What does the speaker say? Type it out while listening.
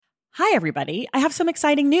Hi, everybody. I have some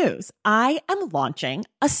exciting news. I am launching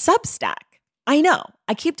a Substack. I know,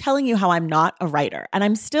 I keep telling you how I'm not a writer, and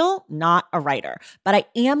I'm still not a writer, but I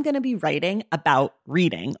am going to be writing about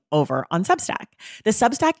reading over on Substack. The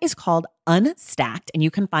Substack is called Unstacked, and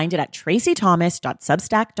you can find it at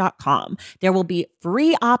traceythomas.substack.com. There will be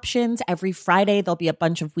free options every Friday. There'll be a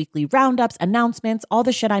bunch of weekly roundups, announcements, all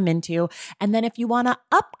the shit I'm into. And then if you want to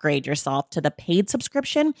upgrade yourself to the paid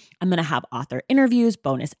subscription, I'm going to have author interviews,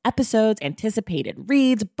 bonus episodes, anticipated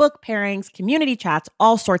reads, book pairings, community chats,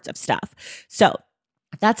 all sorts of stuff. So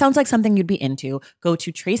if that sounds like something you'd be into, go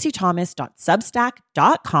to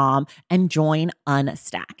traceythomas.substack.com and join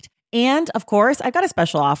Unstacked. And of course, I've got a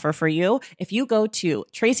special offer for you. If you go to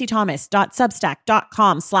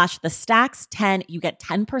traceythomas.substack.com/thestacks10, you get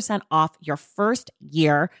 10% off your first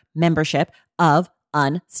year membership of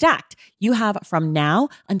Unstacked. You have from now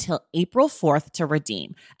until April 4th to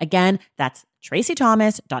redeem. Again, that's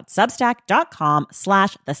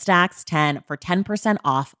traceythomas.substack.com/thestacks10 for 10%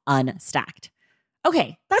 off Unstacked.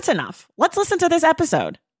 Okay, that's enough. Let's listen to this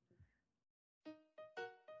episode.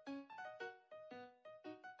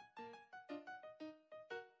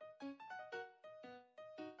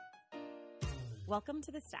 Welcome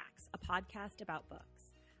to The Stacks, a podcast about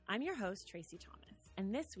books. I'm your host, Tracey Thomas,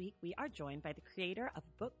 and this week we are joined by the creator of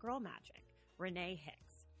Book Girl Magic, Renee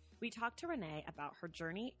Hicks. We talked to Renee about her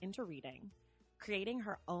journey into reading, creating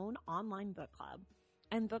her own online book club,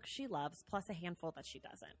 and books she loves, plus a handful that she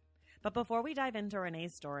doesn't. But before we dive into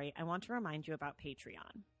Renee's story, I want to remind you about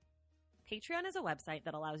Patreon. Patreon is a website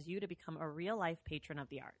that allows you to become a real-life patron of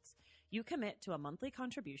the arts. You commit to a monthly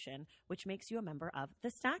contribution, which makes you a member of the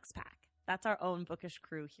Stacks Pack. That's our own bookish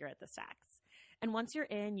crew here at the Stacks. And once you're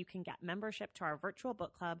in, you can get membership to our virtual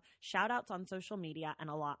book club, shout-outs on social media, and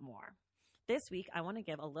a lot more. This week, I want to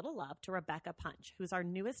give a little love to Rebecca Punch, who's our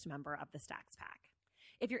newest member of the Stacks Pack.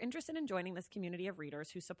 If you're interested in joining this community of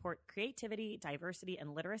readers who support creativity, diversity,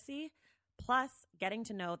 and literacy, plus getting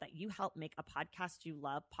to know that you help make a podcast you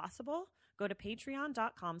love possible, go to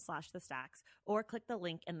patreon.com/thestacks or click the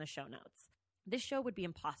link in the show notes. This show would be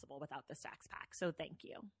impossible without the Stacks Pack, so thank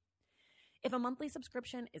you. If a monthly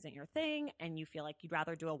subscription isn't your thing and you feel like you'd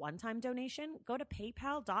rather do a one-time donation, go to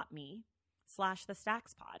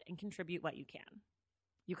paypal.me/thestackspod and contribute what you can.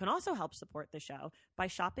 You can also help support the show by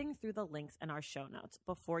shopping through the links in our show notes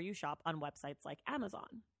before you shop on websites like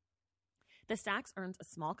Amazon. The Stacks earns a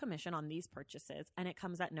small commission on these purchases, and it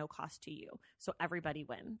comes at no cost to you, so everybody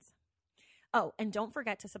wins. Oh, and don't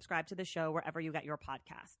forget to subscribe to the show wherever you get your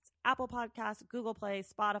podcasts. Apple Podcasts, Google Play,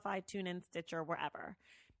 Spotify, TuneIn, Stitcher, wherever.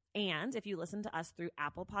 And if you listen to us through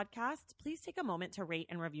Apple Podcasts, please take a moment to rate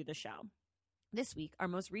and review the show. This week, our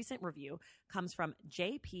most recent review comes from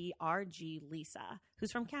JPRG Lisa, who's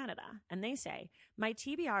from Canada, and they say, "My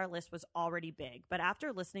TBR list was already big, but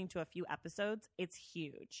after listening to a few episodes, it's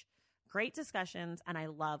huge. Great discussions, and I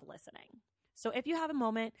love listening." So if you have a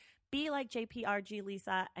moment, be like JPRG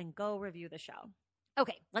Lisa and go review the show.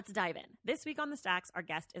 Okay, let's dive in. This week on The Stacks, our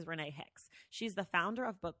guest is Renee Hicks. She's the founder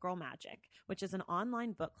of Book Girl Magic, which is an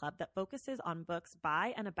online book club that focuses on books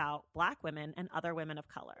by and about Black women and other women of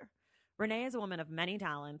color. Renee is a woman of many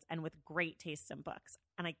talents and with great taste in books,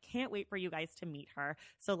 and I can't wait for you guys to meet her,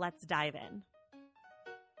 so let's dive in.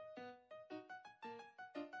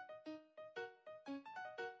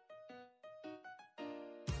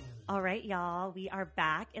 All right, y'all, we are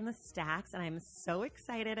back in the Stacks, and I'm so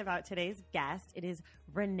excited about today's guest. It is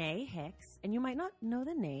Renee Hicks, and you might not know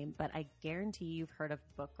the name, but I guarantee you've heard of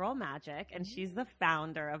Book Girl Magic, and she's the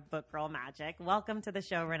founder of Book Girl Magic. Welcome to the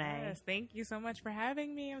show, Renee. Yes, thank you so much for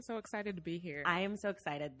having me. I'm so excited to be here. I am so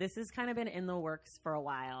excited. This has kind of been in the works for a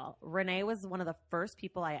while. Renee was one of the first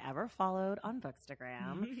people I ever followed on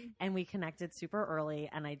Bookstagram, and we connected super early,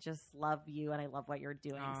 and I just love you, and I love what you're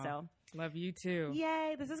doing. Aww. So love you too.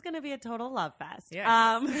 Yay. This is going to be a total love fest.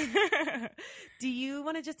 Yes. Do you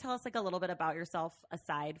want to just tell us like a little bit about yourself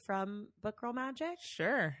aside from Book Girl Magic?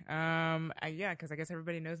 Sure. Yeah, because I guess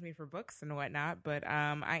everybody knows me for books and whatnot, but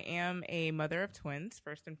I am a mother of twins,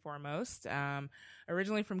 first and foremost.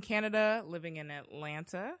 Originally from Canada, living in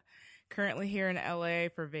Atlanta. Currently here in LA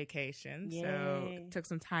for vacation. Yay. So took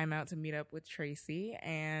some time out to meet up with Tracy.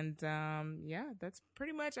 And yeah, that's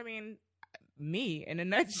pretty much, me in a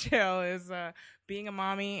nutshell is being a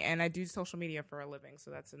mommy, and I do social media for a living,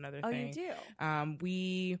 so that's another thing. Oh,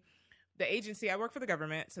 you do? the agency, I work for the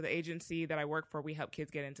government. So the agency that I work for, we help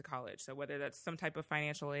kids get into college. So whether that's some type of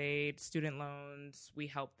financial aid, student loans, we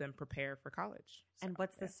help them prepare for college. So, and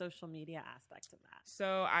what's the social media aspect of that?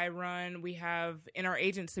 So in our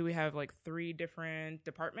agency, we have like 3 different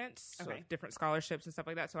departments, so different scholarships and stuff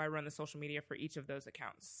like that. So I run the social media for each of those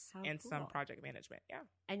accounts and some project management. Yeah.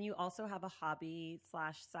 And you also have a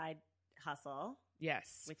hobby/side hustle.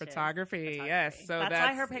 Yes, photography. Yes, so that's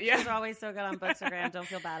why her pictures are always so good on Bookstagram. Don't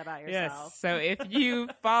feel bad about yourself. Yes. So if you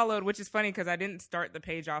followed, which is funny because I didn't start the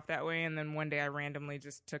page off that way, and then one day I randomly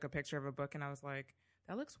just took a picture of a book, and I was like,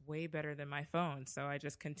 that looks way better than my phone. So I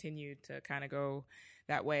just continued to kind of go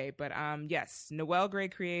that way. But yes, Noelle Gray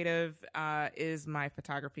Creative is my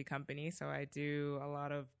photography company. So I do a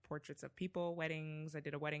lot of portraits of people, weddings. I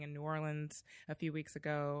did a wedding in New Orleans a few weeks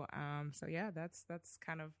ago. So yeah, that's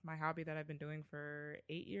kind of my hobby that I've been doing for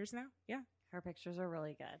 8 years now. Yeah. Her pictures are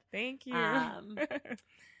really good. Thank you.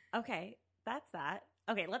 Okay, that's that.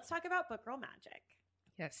 Okay, let's talk about Book Girl Magic.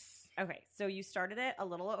 Yes. Okay, so you started it a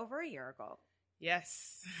little over a year ago.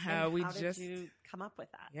 Yes. How did you come up with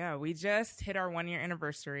that? Yeah, we just hit our 1-year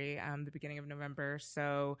anniversary, the beginning of November.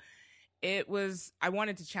 So I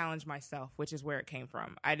wanted to challenge myself, which is where it came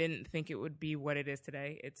from. I didn't think it would be what it is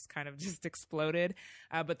today. It's kind of just exploded.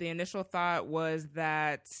 But the initial thought was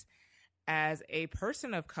that as a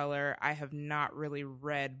person of color, I have not really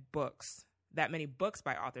read that many books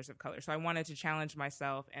by authors of color. So I wanted to challenge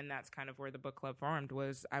myself. And that's kind of where the book club formed.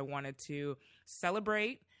 Was I wanted to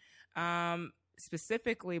celebrate,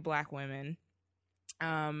 specifically Black women,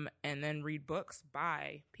 and then read books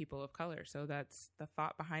by people of color. So that's the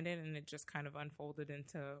thought behind it, and it just kind of unfolded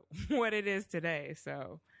into what it is today.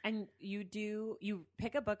 So, and you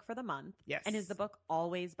pick a book for the month. Yes. And is the book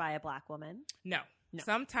always by a Black woman? No.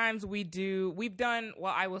 Sometimes we've done,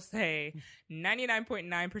 well, I will say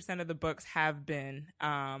 99.9% of the books have been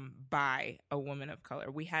by a woman of color.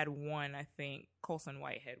 We had one, I think, Colson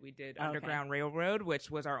Whitehead. We did Underground Railroad, which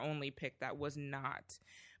was our only pick that was not.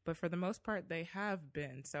 But for the most part, they have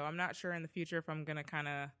been. So I'm not sure in the future if I'm going to kind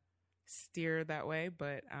of steer that way.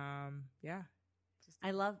 But yeah.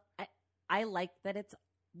 I like that it's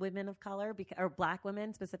women of color or Black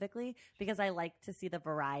women specifically, because I like to see the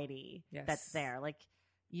variety that's there. Like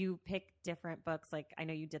you pick different books. Like I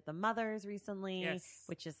know you did The Mothers recently,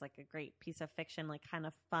 which is like a great piece of fiction, like kind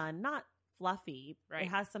of fun, not fluffy. Right. It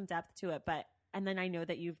has some depth to it, and then I know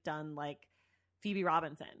that you've done like Phoebe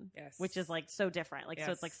Robinson, which is like so different. Like,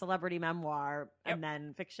 so it's like celebrity memoir and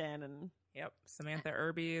then fiction and. Yep. Samantha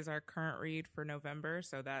Irby is our current read for November.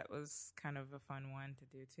 So that was kind of a fun one to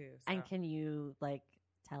do too. So. And can you like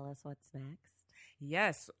tell us what's next?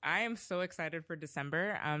 Yes, I am so excited for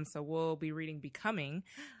December. So we'll be reading Becoming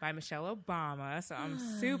by Michelle Obama. So I'm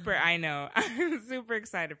super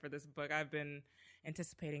excited for this book. I've been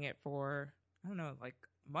anticipating it for, I don't know, like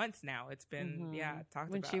months now. It's been, talked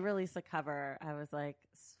about. When she released the cover, I was like,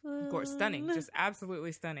 stunning, just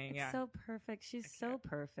absolutely stunning. It's so perfect. She's so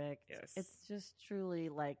perfect. Yes. It's just truly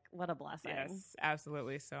like, what a blessing. Yes,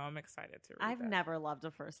 absolutely. So I'm excited to read I've never loved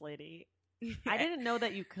a first lady. I didn't know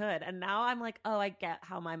that you could. And now I'm like, oh, I get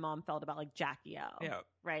how my mom felt about like Jackie O. Yeah.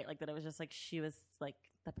 Right? Like that it was just like she was like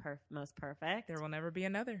the most perfect. There will never be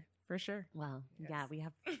another, for sure. Well, yeah, we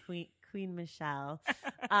have Queen Michelle.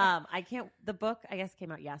 The book, I guess,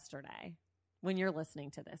 came out yesterday. When you're listening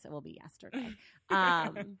to this, it will be yesterday.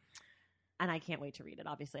 And I can't wait to read it.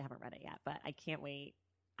 Obviously, I haven't read it yet, but I can't wait.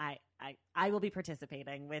 I will be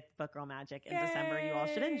participating with Book Girl Magic in December. You all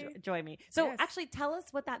should enjoy me. So actually tell us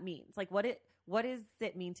what that means. Like what does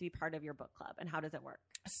it mean to be part of your book club and how does it work?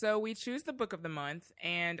 So we choose the book of the month,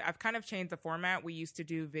 and I've kind of changed the format. We used to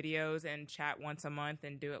do videos and chat once a month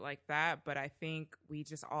and do it like that. But I think we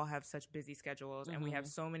just all have such busy schedules and we have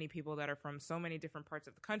so many people that are from so many different parts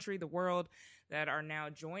of the country, the world, that are now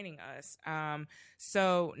joining us.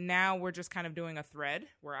 So now we're just kind of doing a thread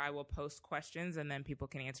where I will post questions and then people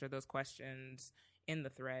can answer those questions in the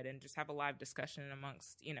thread and just have a live discussion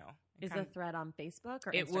amongst, Is the thread on Facebook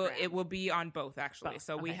or Instagram? It will be on both, actually.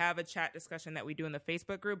 So we have a chat discussion that we do in the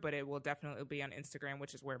Facebook group, but it will definitely be on Instagram,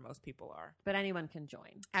 which is where most people are. But anyone can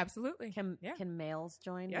join. Absolutely. Can males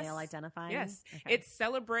join? Yes. Male identifying? Yes. Okay. It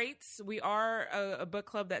celebrates. We are a book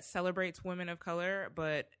club that celebrates women of color,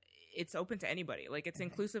 but it's open to anybody. Like it's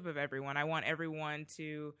inclusive of everyone. I want everyone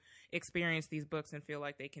to experience these books and feel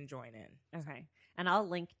like they can join in. Okay. And I'll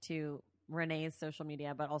link to Renee's social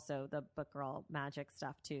media, but also the Book Girl Magic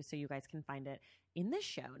stuff too. So you guys can find it in the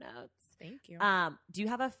show notes. Thank you. Do you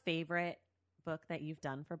have a favorite book that you've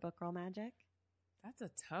done for Book Girl Magic? That's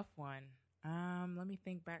a tough one. Let me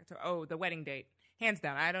think back to, The Wedding Date. Hands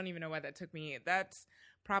down. I don't even know why that took me. That's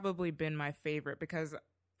probably been my favorite because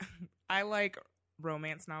I like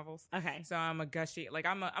romance novels. Okay. So I'm a gushy, like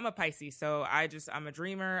I'm a Pisces. So I'm a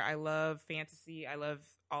dreamer. I love fantasy. I love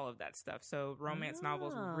all of that stuff. So romance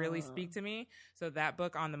novels really speak to me. So that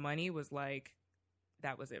book On the Money was like,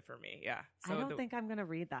 that was it for me. Yeah. So I don't think I'm going to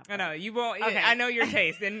read that book. I know you won't. Okay. I know your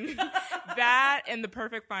taste. And that and The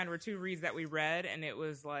Perfect Find were two reads that we read. And it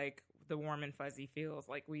was like the warm and fuzzy feels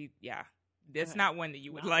like it's not one that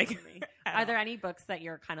you would like. Are there any books that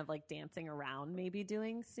you're kind of like dancing around maybe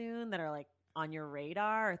doing soon that are like on your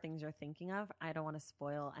radar or things you're thinking of? I don't want to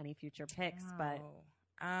spoil any future picks, but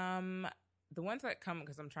the ones that come,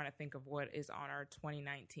 because I'm trying to think of what is on our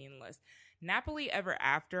 2019 list. Napoli Ever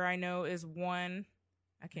After, I know, is one.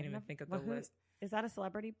 I can't even think of the list. Is that a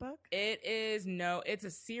celebrity book? It is. No, it's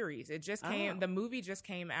a series. It just came. The movie just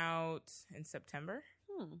came out in September.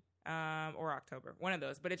 Or October, one of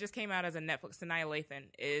those. But it just came out as a Netflix. Sanaya Lathan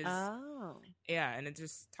is. Oh. Yeah, and it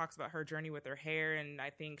just talks about her journey with her hair, and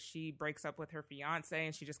I think she breaks up with her fiance,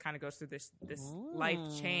 and she just kind of goes through this life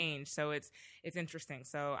change. So it's interesting.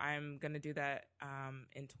 So I'm gonna do that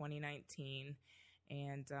in 2019,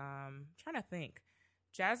 and trying to think.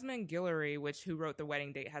 Jasmine Guillory, who wrote The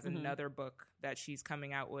Wedding Date, has another book that she's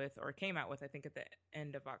coming out with, or came out with, I think, at the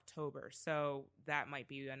end of October. So that might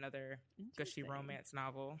be another gushy romance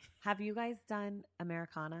novel. Have you guys done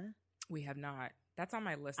Americana? We have not. That's on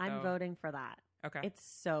my list, though. I'm voting for that. Okay. It's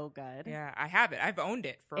so good. Yeah, I have it. I've owned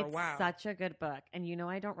it for a while. It's such a good book. And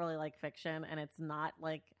I don't really like fiction, and it's not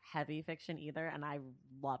like heavy fiction either. And I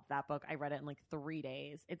love that book. I read it in like 3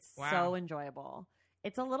 days. It's so enjoyable.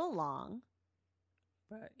 It's a little long.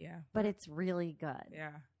 But it's really good.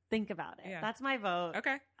 Yeah. Think about it. Yeah. That's my vote.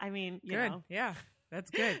 Okay. I mean, you good. know. Yeah.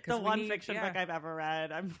 That's good. The one fiction book I've ever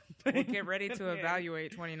read. We'll get ready to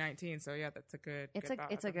evaluate 2019. So yeah, that's a good.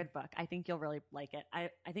 It's a good book. I think you'll really like it. I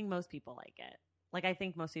think most people like it. Like I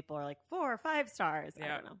think most people are like 4 or 5 stars. Yeah. I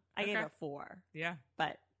don't know. I gave it a 4. Yeah.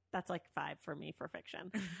 But that's like 5 for me for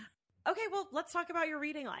fiction. Okay. Well, let's talk about your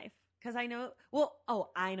reading life because I know. Well,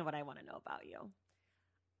 I know what I want to know about you.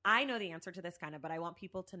 I know the answer to this kind of, but I want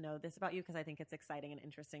people to know this about you because I think it's exciting and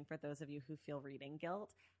interesting for those of you who feel reading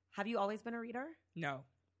guilt. Have you always been a reader? No.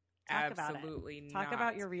 Absolutely not. Talk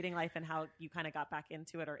about your reading life and how you kind of got back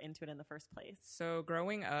into it or into it in the first place. So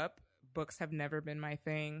growing up, books have never been my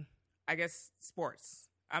thing. I guess sports.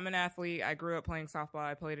 I'm an athlete. I grew up playing softball.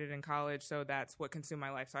 I played it in college, so that's what consumed my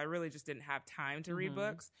life. So I really just didn't have time to read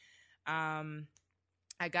books.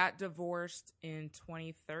 I got divorced in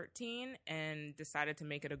 2013 and decided to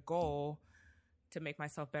make it a goal to make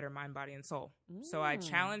myself better mind, body, and soul. So I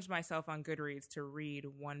challenged myself on Goodreads to read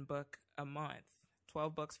 1 book a month,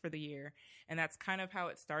 12 books for the year. And that's kind of how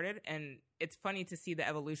it started. And it's funny to see the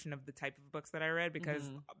evolution of the type of books that I read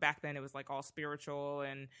because back then it was like all spiritual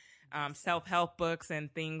and self-help books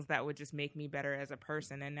and things that would just make me better as a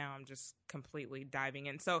person. And now I'm just completely diving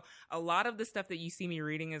in. So a lot of the stuff that you see me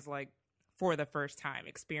reading is like, for the first time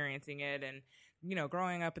experiencing it. And,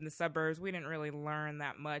 growing up in the suburbs, we didn't really learn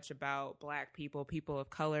that much about Black people, people of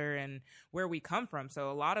color, and where we come from. So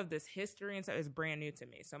a lot of this history and stuff is brand new to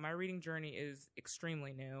me. So my reading journey is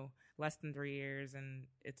extremely new, less than 3 years. And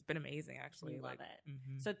it's been amazing, actually. Love it.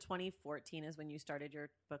 So 2014 is when you started your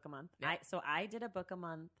book a month. Yeah. I did a book a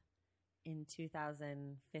month in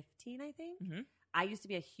 2015, I think. I used to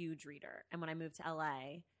be a huge reader. And when I moved to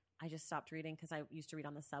LA, I just stopped reading because I used to read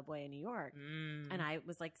on the subway in New York. And I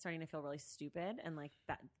was like starting to feel really stupid and like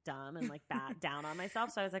dumb and like down on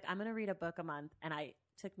myself. So I was like, I'm going to read a book a month. And it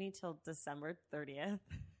took me till December 30th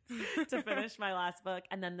to finish my last book.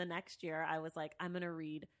 And then the next year I was like, I'm going to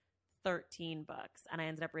read 13 books. And I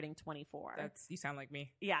ended up reading 24. You sound like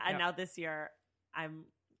me. Yeah. And now this year I'm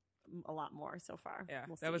a lot more so far. Yeah.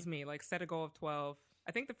 That was me. Like set a goal of 12.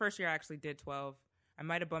 I think the first year I actually did 12. I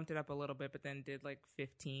might have bumped it up a little bit, but then did like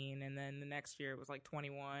 15. And then the next year it was like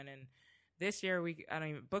 21. And this year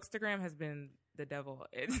Bookstagram has been the devil.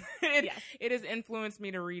 It has influenced me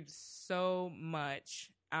to read so much.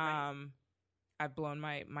 Right. I've blown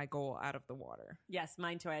my goal out of the water. Yes,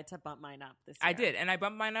 mine too. I had to bump mine up this year. I did. And I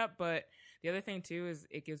bumped mine up. But the other thing too is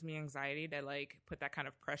it gives me anxiety to like put that kind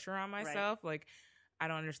of pressure on myself. Right. Like I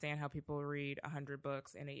don't understand how people read 100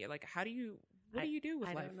 books in a year. Like what do you do with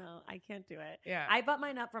life? I don't know. I can't do it. Yeah. I bumped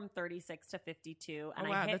mine up from 36 to 52 and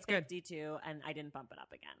I hit 52 and I didn't bump it up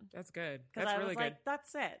again. That's good. That's really good. Like,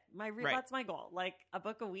 that's it. That's my goal. Like a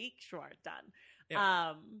book a week. Sure. Done.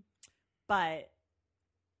 Yeah. But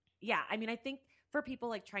yeah, I mean, I think for people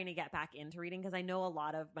like trying to get back into reading, because I know a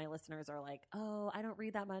lot of my listeners are like, oh, I don't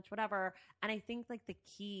read that much, whatever. And I think like the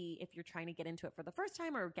key, if you're trying to get into it for the first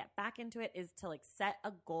time or get back into it, is to like set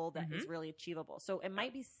a goal that is really achievable. So it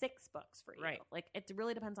might be 6 books for you. Right. Like it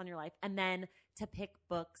really depends on your life. And then to pick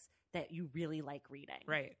books that you really like reading.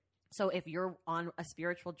 Right. So if you're on a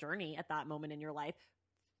spiritual journey at that moment in your life,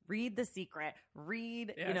 read The Secret,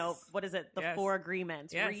 read, you know, what is it? The 4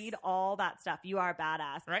 Agreements, read all that stuff. You Are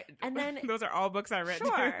Badass. Right. And then those are all books I read.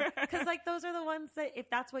 Sure. Because like those are the ones that if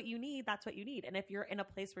that's what you need, that's what you need. And if you're in a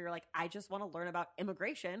place where you're like, I just want to learn about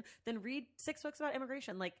immigration, then read 6 books about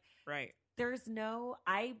immigration. Like, right.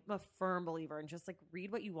 I'm a firm believer in just like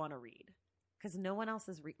read what you want to read. Because no one else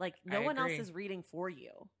is no one else is reading for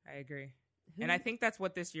you. I agree. And I think that's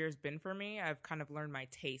what this year has been for me. I've kind of learned my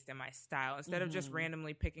taste and my style. Instead of just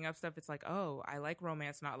randomly picking up stuff, it's like, oh, I like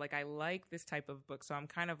romance, not like I like this type of book. So I'm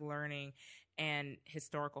kind of learning, and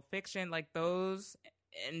historical fiction, like those,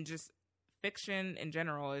 and just fiction in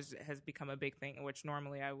general has become a big thing, which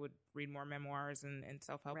normally I would read more memoirs and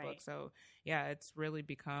self-help books. So yeah, it's really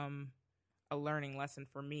become a learning lesson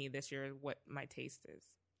for me this year, what my taste is.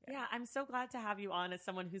 Yeah, I'm so glad to have you on as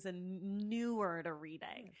someone who's a newer to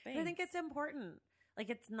reading. I think it's important. Like,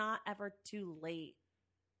 it's not ever too late,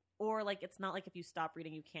 or like it's not like if you stop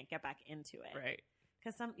reading, you can't get back into it. Right.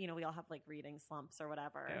 Because we all have like reading slumps or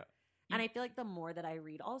whatever. Yeah. And I feel like the more that I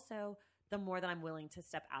read, also the more that I'm willing to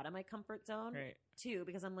step out of my comfort zone too.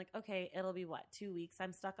 Because I'm like, okay, it'll be 2 weeks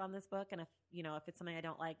I'm stuck on this book, and if it's something I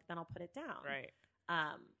don't like, then I'll put it down. Right.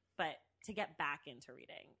 But to get back into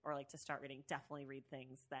reading, or like to start reading, definitely read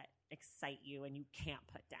things that excite you and you can't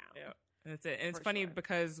put down. Yeah. That's it. And it's funny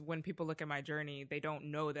because when people look at my journey, they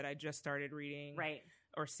don't know that I just started reading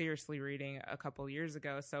or seriously reading a couple years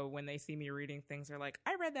ago. So when they see me reading things, they're like,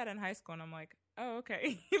 I read that in high school. And I'm like, oh,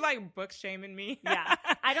 okay. You like book shaming me? Yeah.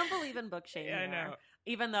 I don't believe in book shaming. I know.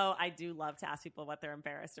 Even though I do love to ask people what they're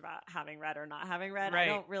embarrassed about having read or not having read. Right. I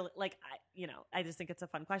don't really I just think it's a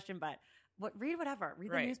fun question, but read whatever.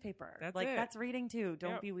 Read the newspaper. That's reading too.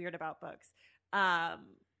 Don't be weird about books.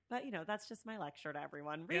 But that's just my lecture to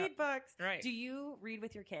everyone. Read books. Right. Do you read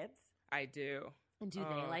with your kids? I do. And do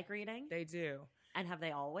they like reading? They do. And have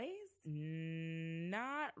they always?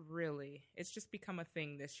 Not really. It's just become a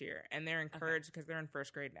thing this year. And they're encouraged because they're in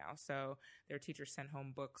first grade now. So their teachers send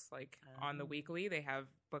home books on the weekly. They have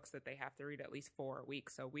books that they have to read at least 4 a week.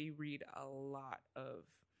 So we read a lot of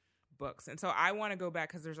books. And so I want to go back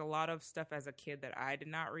because there's a lot of stuff as a kid that I did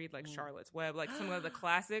not read, like Charlotte's Web, like some of the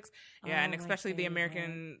classics. Yeah, and especially the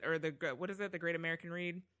American, or the Great American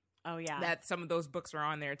Read. Oh, yeah. That some of those books are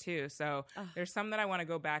on there, too. So there's some that I want to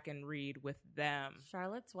go back and read with them.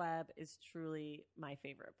 Charlotte's Web is truly my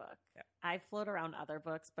favorite book. Yeah. I float around other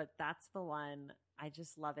books, but that's the one. I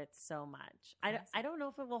just love it so much. I don't know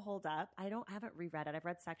if it will hold up. I haven't reread it. I've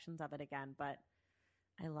read sections of it again, but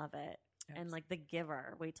I love it. Yes. And like The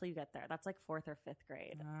Giver, wait till you get there. That's like 4th or 5th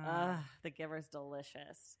grade. The Giver's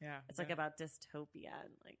delicious. Yeah. It's like about dystopia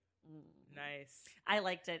and like nice. I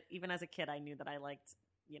liked it. Even as a kid, I knew that I liked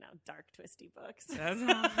dark, twisty books. That's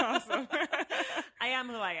awesome. I am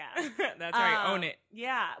who I am. That's right. Own it.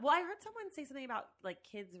 Yeah. Well, I heard someone say something about like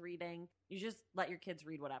kids reading. You just let your kids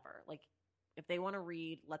read whatever. Like if they want to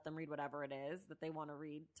read, let them read whatever it is that they want to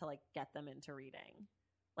read to like get them into reading.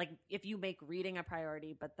 Like if you make reading a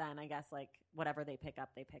priority, but then I guess like whatever they pick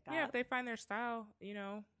up, they pick up. Yeah, if they find their style,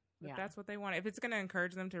 if that's what they want. If it's going to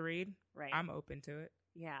encourage them to read, I'm open to it.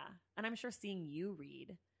 Yeah. And I'm sure seeing you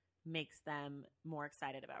read makes them more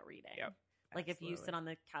excited about reading. Yep. Like if you sit on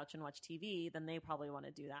the couch and watch TV, then they probably want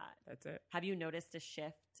to do that. That's it. Have you noticed a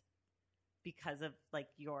shift because of like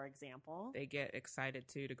your example? They get excited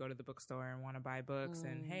too to go to the bookstore and want to buy books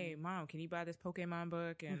and hey mom, can you buy this Pokemon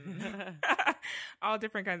book and all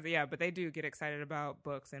different kinds of but they do get excited about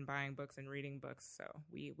books and buying books and reading books. So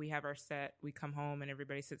we have our set, we come home and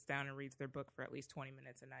everybody sits down and reads their book for at least 20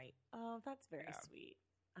 minutes a night. Oh, that's very sweet.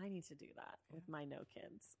 I need to do that with my no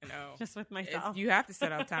kids. No, just with myself. You have to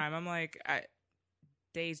set up time. I'm like,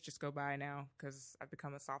 days just go by now because I've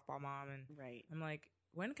become a softball mom, and I'm like,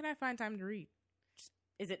 when can I find time to read?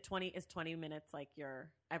 Is 20 minutes like your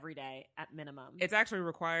every day at minimum? It's actually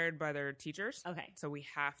required by their teachers. Okay, so we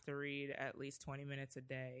have to read at least 20 minutes a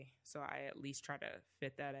day. So I at least try to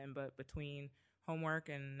fit that in. But between homework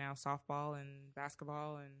and now softball and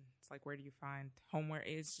basketball, and it's like, where do you find homework?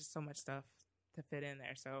 It's just so much stuff to fit in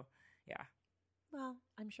there. So yeah. Well,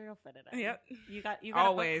 I'm sure you'll fit it in. Yep. You got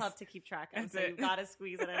Always. a book club to keep track of, so you got to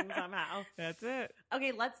squeeze it in somehow. That's it.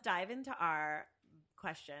 Okay, let's dive into our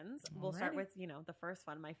questions. We'll start Alrighty. with, the first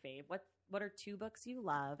one, my fave. What are 2 books you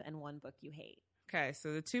love and 1 book you hate? Okay,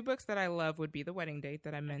 so the 2 books that I love would be The Wedding Date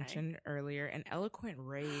that I mentioned earlier and Eloquent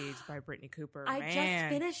Rage by Brittany Cooper. I just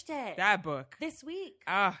finished it. That book. This week.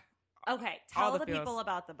 Okay, tell the people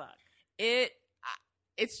about the book. It's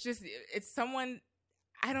someone,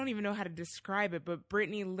 I don't even know how to describe it, but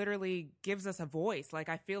Brittany literally gives us a voice. Like,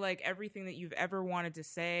 I feel like everything that you've ever wanted to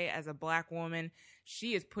say as a Black woman,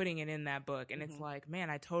 she is putting it in that book. And it's like, man,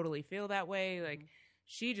 I totally feel that way. Like,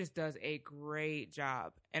 she just does a great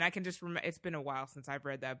job. And I can just remember, it's been a while since I've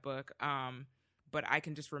read that book. But I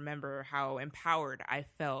can just remember how empowered I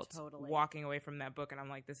felt walking away from that book. And I'm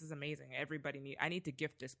like, this is amazing. I need to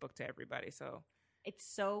gift this book to everybody. So it's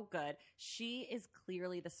so good. She is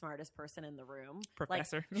clearly the smartest person in the room.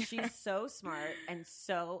 Professor. Like, she's so smart and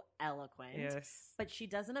so eloquent. Yes. But she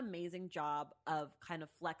does an amazing job of kind of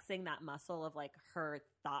flexing that muscle of like her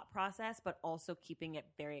thought process, but also keeping it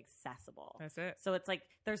very accessible. That's it. So it's like,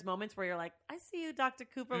 there's moments where you're like, I see you, Dr.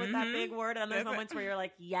 Cooper, with that big word. And there's moments where you're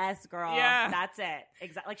like, yes, girl. Yeah. That's it.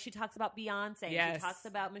 Exactly. Like, she talks about Beyonce. Yes. She talks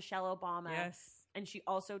about Michelle Obama. Yes. And she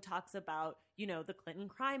also talks about, the Clinton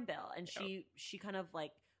crime bill. And she kind of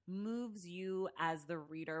like moves you as the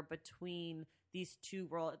reader between these two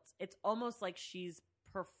worlds. It's almost like she's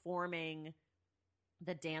performing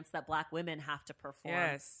the dance that Black women have to perform.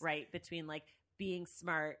 Yes. Right? Between like being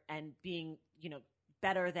smart and being,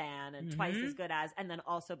 better than and twice as good as, and then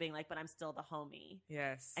also being like, but I'm still the homie.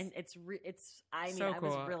 Yes. And I cool.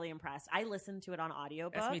 was really impressed. I listened to it on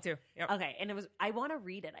audiobook. Yes, me too. Yep. Okay. And I want to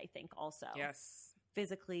read it, I think, also. Yes.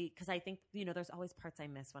 Physically, because I think, there's always parts I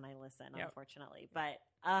miss when I listen, unfortunately. But,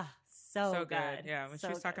 so good. Yeah. When she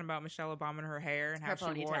was talking about Michelle Obama and her hair and how she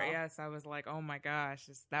wore it, yes, I was like, oh my gosh,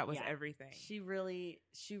 that was everything. She really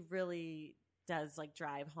does like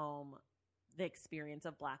drive home the experience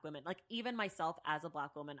of Black women. Like, even myself as a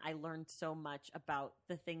Black woman, I learned so much about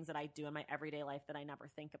the things that I do in my everyday life that I never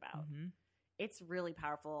think about. Mm-hmm. It's really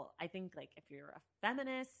powerful. I think, like, if you're a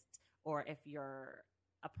feminist or if you're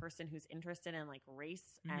a person who's interested in like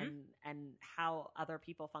race and how other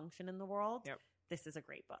people function in the world, this is a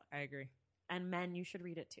great book. I agree. And men, you should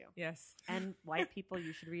read it too. Yes. And white people,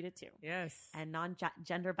 you should read it too. Yes. And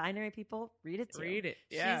non-gender binary people, read it too. Read it.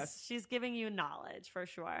 Yes. She's giving you knowledge for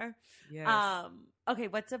sure. Yes. Okay,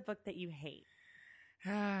 what's a book that you hate?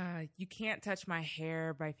 You Can't Touch My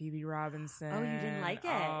Hair by Phoebe Robinson. Oh, you didn't like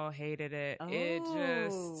it? Oh, hated it.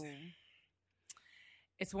 Oh.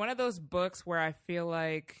 It's one of those books where I feel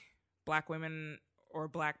like Black women or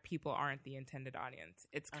Black people aren't the intended audience.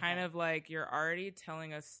 It's kind of like you're already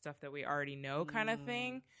telling us stuff that we already know kind of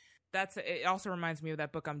thing. It also reminds me of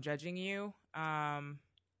that book I'm Judging You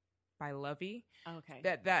by Lovey.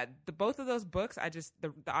 Okay. Both of those books,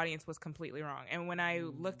 the audience was completely wrong. And when I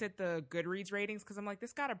looked at the Goodreads ratings, because I'm like,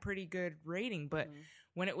 this got a pretty good rating, but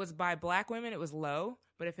when it was by Black women, it was low.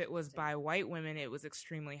 But if it was by white women, it was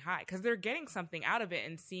extremely high because they're getting something out of it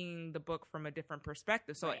and seeing the book from a different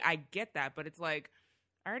perspective. So I get that, but it's like,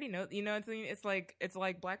 I already know, it's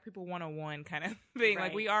like Black people 101 kind of thing. Right.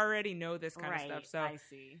 Like, we already know this kind of stuff. So I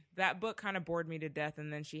see. That book kind of bored me to death.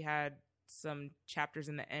 And then she had some chapters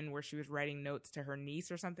in the end where she was writing notes to her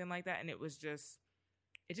niece or something like that. And it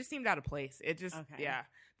just seemed out of place.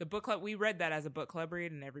 The book club, we read that as a book club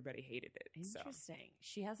read and everybody hated it. Interesting. So.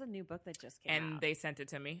 She has a new book that just came out. And they sent it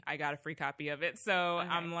to me. I got a free copy of it. So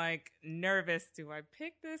I'm like nervous. Do I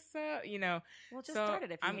pick this up? Well, just start it.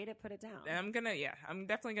 If you hate it, put it down. I'm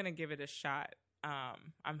definitely going to give it a shot.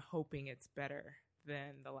 I'm hoping it's better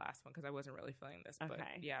than the last one because I wasn't really feeling this. Okay.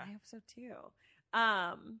 But yeah. I hope so too.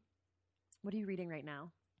 What are you reading right now?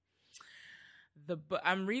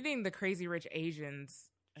 I'm reading the Crazy Rich Asians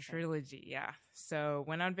trilogy. Yeah. So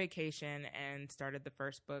went on vacation and started the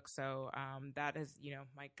first book. So that is,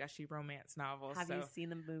 my gushy romance novel. Have you seen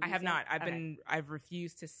the movie? I have not. I've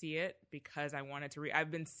refused to see it because I wanted to read. I've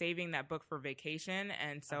been saving that book for vacation.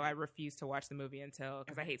 And so I refuse to watch the movie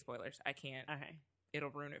because I hate spoilers. I can't. Okay. It'll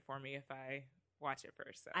ruin it for me if I watch it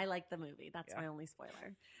first. So. I like the movie. That's my only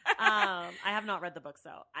spoiler. I have not read the book,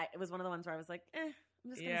 so it was one of the ones where I was like, I'm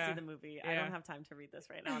just going to see the movie. I don't have time to read this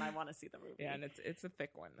right now, and I want to see the movie. Yeah, and it's a thick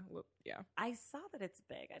one. Yeah. I saw that it's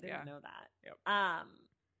big. I didn't know that. Yep.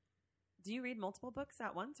 Do you read multiple books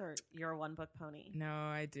at once, or you're a one-book pony? No,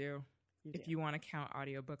 I do. If you want to count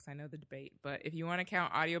audiobooks, I know the debate, but if you want to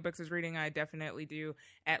count audiobooks as reading, I definitely do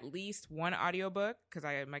at least one audiobook because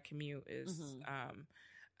my commute is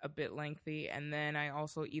a bit lengthy, and then I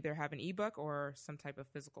also either have an ebook or some type of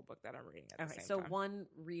physical book that I'm reading at the same time. So one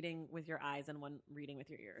reading with your eyes and one reading with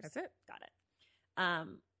your ears. That's it. Got it.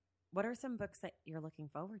 What are some books that you're looking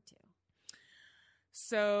forward to?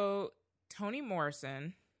 So Toni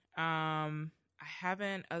Morrison, I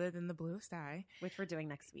haven't, other than The Bluest Eye, which we're doing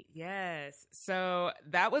next week. Yes. So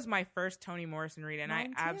that was my first Toni Morrison read, and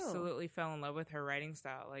Mine I too. absolutely fell in love with her writing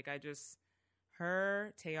style. Like,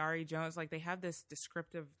 her, Tayari Jones, like, they have this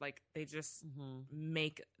descriptive, like, they just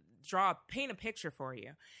paint a picture for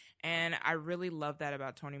you. And I really love that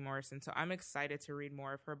about Toni Morrison. So I'm excited to read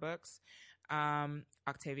more of her books.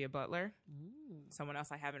 Octavia Butler, someone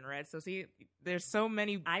else I haven't read. So see, there's so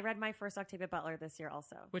many. I read my first Octavia Butler this year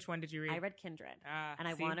also. Which one did you read? I read Kindred, and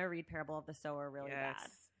I want to read Parable of the Sower really bad.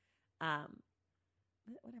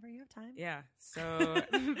 Whenever you have time. Yeah. So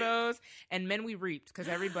those and Men We Reaped, because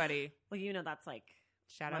everybody. Well, you know that's like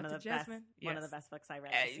shout out to Jasmine. One of the best books I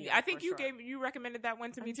read. I think you recommended that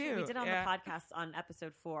one to me too. We did it on the podcast on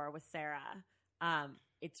episode 4 with Sarah.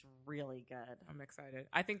 It's really good. I'm excited.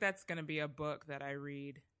 I think that's going to be a book that I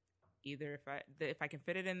read either if I can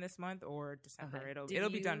fit it in this month or December. Okay.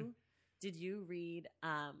 It'll be done. Did you read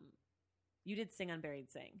you did Sing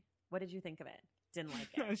Unburied Sing. What did you think of it? Didn't like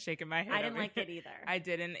it. I was shaking my head. I didn't like it either. I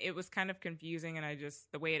didn't. It was kind of confusing, and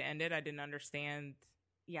the way it ended, I didn't understand.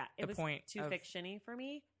 Yeah, it was too fiction-y for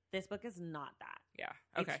me. This book is not that.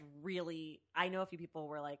 Yeah. Okay. It's really. I know a few people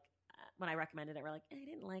were like, when I recommended it, we're like, I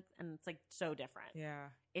didn't like, and it's like so different. Yeah.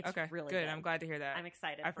 It's really good. I'm glad to hear that. I'm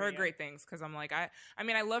excited. I've heard great things because I'm like, I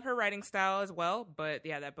mean, I love her writing style as well, but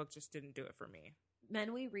yeah, that book just didn't do it for me.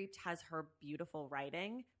 Men We Reaped has her beautiful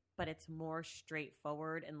writing, but it's more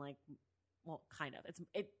straightforward and like, well, kind of.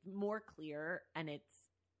 It's more clear, and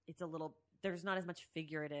it's a little. There's not as much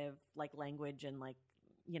figurative like language and like,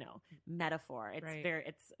 you know, metaphor. It's very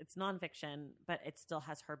it's nonfiction, but it still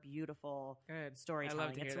has her beautiful storytelling. I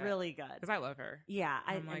love to hear that. Really good because I love her. Yeah,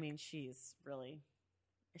 I mean, she's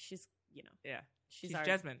you know, yeah, she's our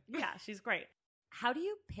Jasmine. Yeah, she's great. How do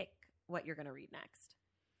you pick what you're going to read next?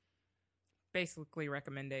 Basically,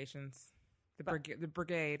 recommendations. The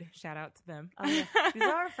brigade. Shout out to them. Oh, yes. These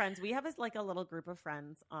are our friends. We have a little group of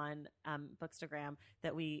friends on Bookstagram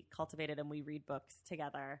that we cultivated, and we read books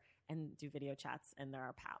together and do video chats, and they're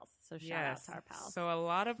our pals. So shout out to our pals. So a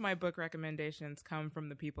lot of my book recommendations come from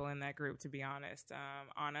the people in that group, to be honest.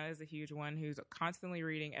 Anna is a huge one who's constantly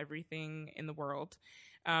reading everything in the world.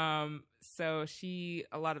 So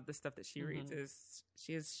a lot of the stuff that she reads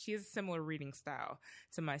she has a similar reading style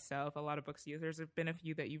to myself. A lot of books. There's been a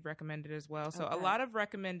few that you've recommended as well. So a lot of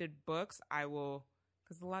recommended books I will,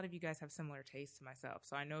 because a lot of you guys have similar tastes to myself.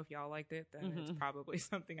 So I know if y'all liked it, then it's probably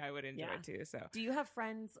something I would enjoy too. So do you have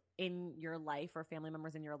friends in your life or family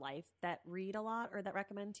members in your life that read a lot or that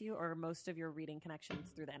recommend to you, or most of your reading connections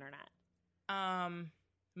through the internet?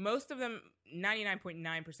 Most of them,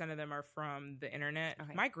 99.9% of them are from the internet.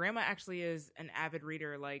 Okay. My grandma actually is an avid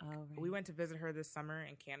reader. Like, we went to visit her this summer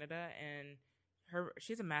in Canada, and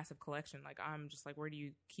she has a massive collection. Like, I'm just like, where do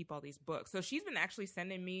you keep all these books? So she's been actually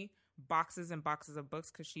sending me boxes and boxes of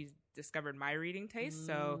books because she's discovered my reading taste.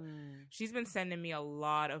 So she's been sending me a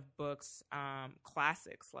lot of books,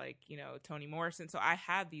 classics like, you know, Toni Morrison. So I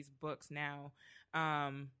have these books now.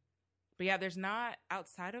 But yeah,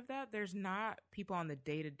 outside of that, there's not people on the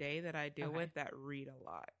day-to-day that I deal with that read a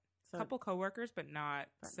lot. So, a couple coworkers, but not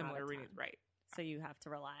similar reading. Right. So you have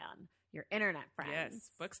to rely on your internet friends. Yes,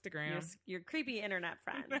 Bookstagram. Your creepy internet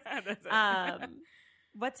friends.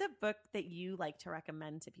 What's a book that you like to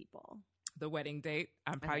recommend to people? The Wedding Date.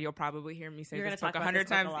 You'll probably hear me say this book 100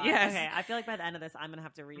 times. Yes. Okay. I feel like by the end of this, I'm gonna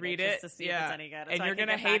have to read it just to see if it's any good. And you're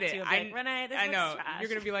gonna hate it. Renee, this I know. Trash. You're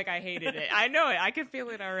gonna be like, I hated it. I know it. I can feel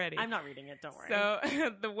it already. I'm not reading it. Don't worry.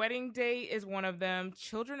 So, The Wedding Date is one of them.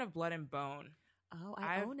 Children of Blood and Bone. Oh,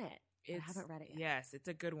 I own it. I haven't read it yet. Yes, it's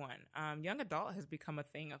a good one. Young adult has become a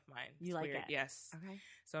thing of mine. You like weird. it? Yes. Okay.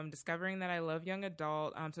 So I'm discovering that I love young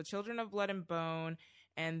adult. So Children of Blood and Bone,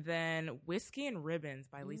 and then Whiskey and Ribbons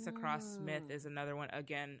by Lisa Cross Smith is another one.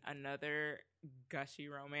 Again, another gushy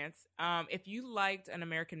romance. If you liked An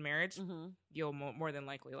American Marriage, you'll more than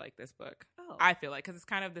likely like this book. Oh. I feel like, because it's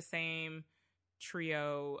kind of the same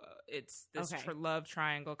trio. It's this love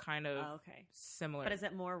triangle kind of similar. But is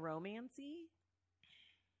it more romancy?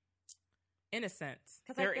 In a sense,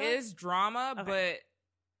 there is drama, but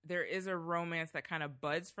there is a romance that kind of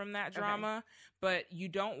buds from that drama, but you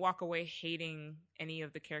don't walk away hating any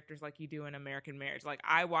of the characters like you do in American Marriage. Like,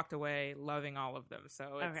 I walked away loving all of them.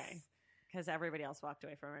 So it's because everybody else walked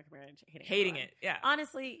away from American Marriage hating it. Yeah.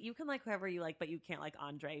 Honestly, you can like whoever you like, but you can't like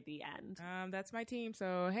Andre. The end. That's my team.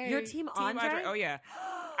 So hey, your team Andre? Oh yeah.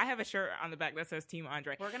 I have a shirt on the back that says Team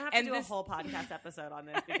Andre. We're gonna have to do a whole podcast episode on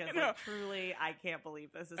this because truly, I can't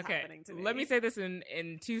believe this is happening to me. Let me say this in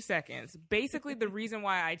 2 seconds. Basically, the reason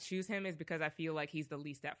why I choose him is because I feel like he's the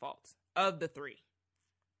least at fault of the 3.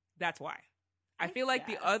 That's why. I feel like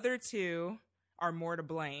the other 2 are more to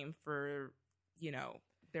blame for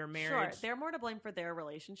their marriage. Sure, they're more to blame for their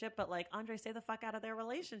relationship, but like, Andre, stay the fuck out of their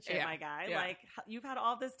relationship, my guy. Yeah. Like, you've had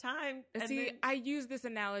all this time. See, I use this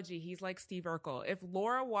analogy. He's like Steve Urkel. If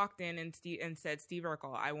Laura walked in and said, Steve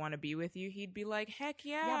Urkel, I want to be with you, he'd be like, heck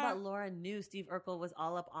yeah. Yeah, but Laura knew Steve Urkel was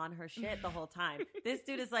all up on her shit the whole time. This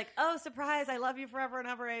dude is like, oh, surprise, I love you forever and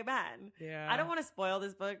ever, amen. Yeah. I don't want to spoil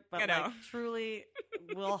this book, but like, truly,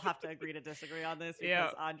 we'll have to agree to disagree on this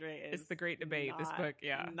because Andre is... It's the great debate, this book,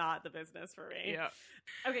 not the business for me. Yeah.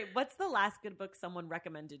 Okay, what's the last good book someone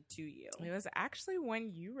recommended to you? It was actually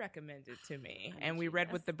one you recommended to me, and we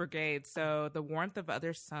read with the brigade. So, The Warmth of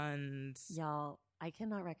Other Suns. Y'all, I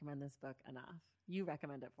cannot recommend this book enough. You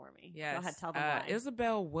recommend it for me. Yes. Go ahead, tell them why.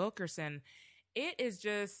 Isabel Wilkerson. It is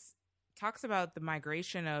just talks about the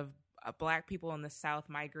migration of Black people in the South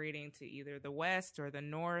migrating to either the West or the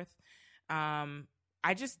North.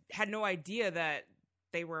 I just had no idea that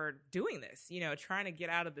they were doing this, trying to get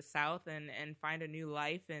out of the South and find a new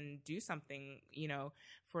life and do something,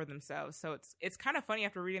 for themselves. So it's kind of funny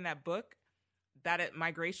after reading that book that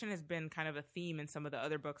migration has been kind of a theme in some of the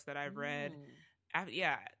other books that I've read.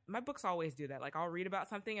 My books always do that. Like, I'll read about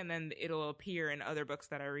something and then it'll appear in other books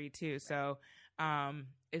that I read too. So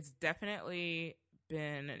it's definitely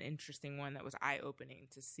been an interesting one that was eye-opening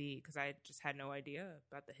to see, because I just had no idea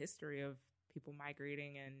about the history of people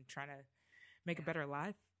migrating and trying to make a better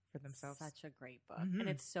life for themselves. Such a great book. And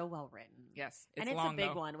it's so well written. Yes. It's long, a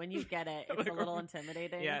big one. When you get it, it's a little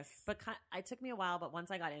intimidating. Yes. But it took me a while, but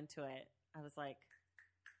once I got into it, I was like,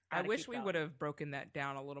 I wish we would have broken that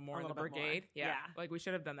down a little more in the brigade. Yeah. Like, we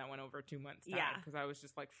should have done that one over 2 months time. Yeah. Because I was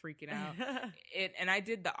just like freaking out. And I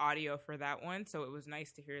did the audio for that one, so it was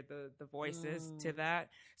nice to hear the voices to that.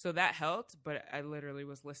 So that helped, but I literally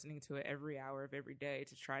was listening to it every hour of every day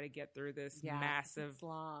to try to get through this massive... It's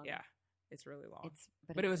long. Yeah. It's really long.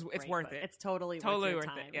 But it's worth it. It's totally worth your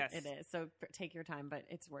time. It. Yes. It is. So take your time, but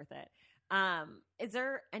it's worth it. Is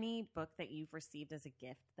there any book that you've received as a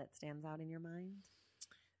gift that stands out in your mind?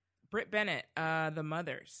 Britt Bennett, The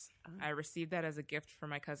Mothers. Oh. I received that as a gift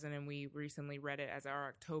from my cousin, and we recently read it as our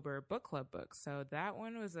October book club book. So that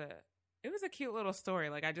one was a cute little story.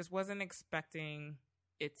 Like, I just wasn't expecting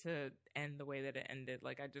it to end the way that it ended.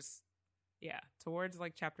 Like, towards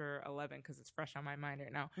like chapter 11, because it's fresh on my mind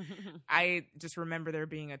right now. I just remember there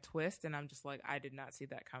being a twist, and I'm just like, I did not see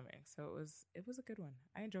that coming. So it was a good one.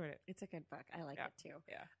 I enjoyed it. It's a good book. I like it too.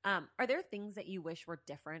 Yeah. Are there things that you wish were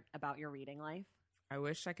different about your reading life? I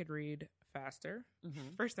wish I could read faster.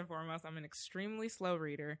 First and foremost, I'm an extremely slow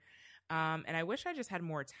reader. And I wish I just had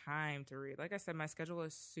more time to read. Like I said, my schedule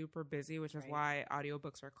is super busy, which is why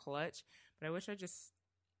audiobooks are clutch. But I wish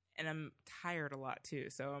and I'm tired a lot too.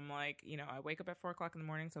 So I'm like, I wake up at 4 o'clock in the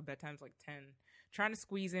morning. So bedtime's like 10. Trying to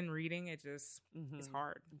squeeze in reading, it just is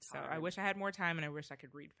hard. It's hard. I wish I had more time, and I wish I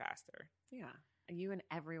could read faster. Yeah. You and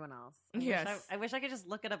everyone else. I wish I could just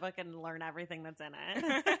look at a book and learn everything that's in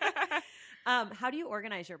it. How do you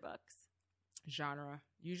organize your books? Genre.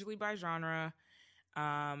 Usually by genre.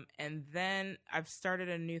 And then I've started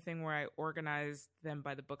a new thing where I organize them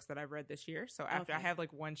by the books that I've read this year. So after I have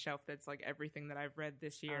like one shelf that's like everything that I've read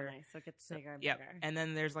this year. Oh, nice. So it gets bigger and bigger. And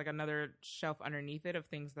then there's like another shelf underneath it of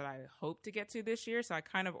things that I hope to get to this year. So I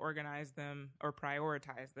kind of organize them or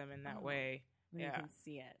prioritize them in that way. You can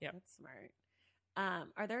see it. Yep. That's smart.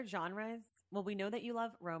 Are there genres? Well, we know that you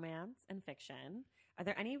love romance and fiction. Are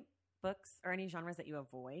there any books or any genres that you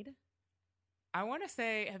avoid? I want to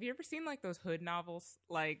say, have you ever seen like those hood novels,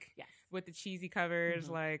 like yes, with the cheesy covers,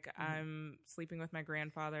 like I'm sleeping with my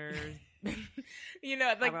grandfather,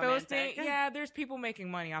 like those things. Yeah, there's people making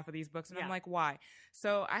money off of these books, and I'm like, why?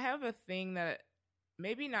 So I have a thing that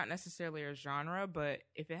maybe not necessarily a genre, but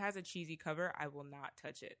if it has a cheesy cover, I will not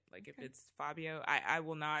touch it. Like if it's Fabio, I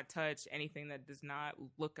will not touch anything that does not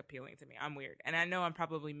look appealing to me. I'm weird, and I know I'm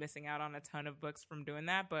probably missing out on a ton of books from doing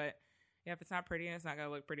that, but. Yeah, if it's not pretty and it's not going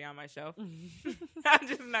to look pretty on my shelf, I'm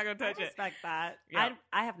just not going to touch it. I respect that. Yeah.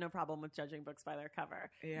 I have no problem with judging books by their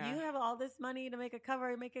cover. Yeah. You have all this money to make a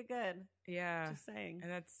cover, make it good. Yeah. Just saying.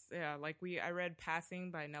 And that's, like I read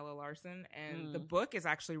Passing by Nella Larson, and the book is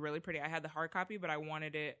actually really pretty. I had the hard copy, but I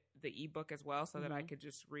wanted the ebook as well so that I could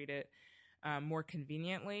just read it more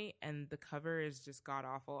conveniently, and the cover is just god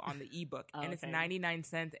awful on the ebook, and it's 99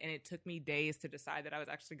 cents, and it took me days to decide that I was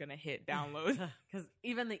actually going to hit download, because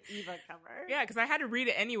even the ebook cover, because I had to read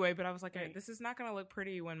it anyway, but I was like, this is not going to look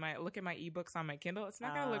pretty when look at my ebooks on my Kindle, it's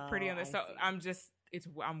not going to look pretty on this. So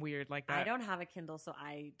I'm weird like that. I don't have a Kindle, so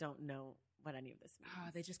I don't know what any of this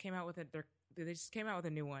means. They just came out with a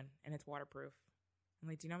new one, and it's waterproof. I'm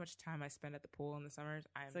like, do you know how much time I spend at the pool in the summers?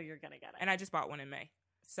 So you're gonna get it, and I just bought one in May.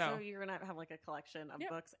 So you're going to have like a collection of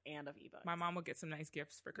books and of ebooks. My mom will get some nice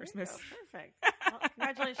gifts for Christmas. Perfect. Well,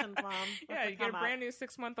 congratulations, Mom. Yeah, you get a brand new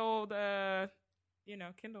 6-month-old,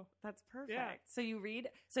 Kindle. That's perfect. Yeah. So you read,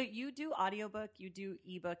 so you do audiobook, you do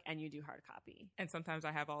ebook, and you do hard copy. And sometimes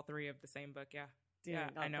I have all three of the same book. Yeah. Yeah,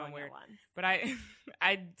 I know I'm weird. But I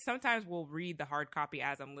I sometimes will read the hard copy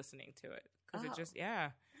as I'm listening to it. Because it just,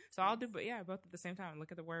 So I'll do, both at the same time.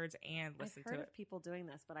 Look at the words and listen to it. I've heard of people doing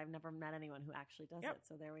this, but I've never met anyone who actually does it.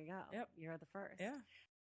 So there we go. Yep. You're the first. Yeah.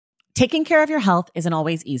 Taking care of your health isn't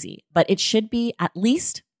always easy, but it should be at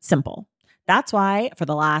least simple. That's why for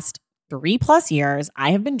the last 3+ years,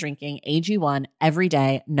 I have been drinking AG1 every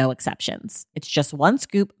day, no exceptions. It's just 1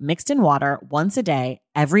 scoop mixed in water once a day,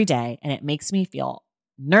 every day, and it makes me feel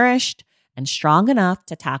nourished and strong enough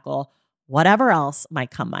to tackle whatever else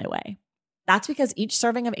might come my way. That's because each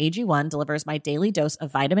serving of AG1 delivers my daily dose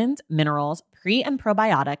of vitamins, minerals, pre- and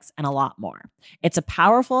probiotics, and a lot more. It's a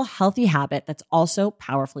powerful, healthy habit that's also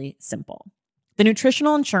powerfully simple. The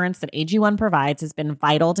nutritional insurance that AG1 provides has been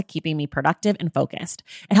vital to keeping me productive and focused.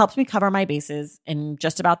 It helps me cover my bases in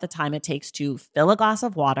just about the time it takes to fill a glass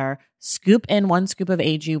of water, scoop in 1 scoop of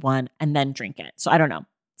AG1, and then drink it. So I don't know,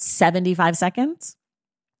 75 seconds?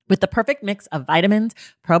 With the perfect mix of vitamins,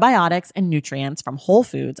 probiotics, and nutrients from Whole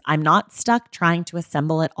Foods, I'm not stuck trying to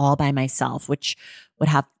assemble it all by myself, which would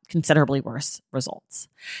have considerably worse results.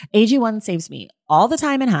 AG1 saves me all the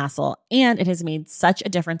time and hassle, and it has made such a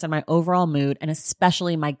difference in my overall mood and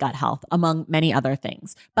especially my gut health, among many other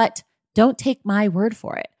things. But don't take my word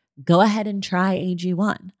for it. Go ahead and try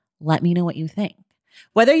AG1. Let me know what you think.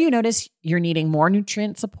 Whether you notice you're needing more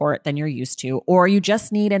nutrient support than you're used to, or you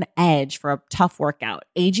just need an edge for a tough workout,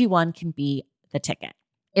 AG1 can be the ticket.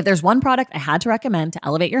 If there's one product I had to recommend to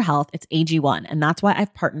elevate your health, it's AG1, and that's why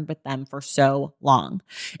I've partnered with them for so long.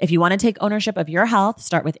 If you want to take ownership of your health,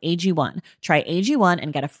 start with AG1. Try AG1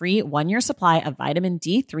 and get a free 1-year supply of vitamin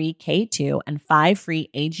D3, K2, and 5 free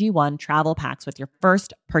AG1 travel packs with your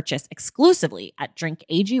first purchase exclusively at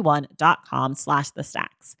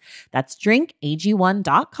drinkag1.com/thestacks. That's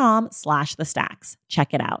drinkag1.com/thestacks.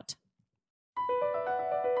 Check it out.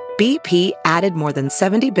 BP added more than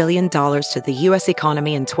 $70 billion to the U.S.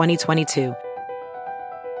 economy in 2022.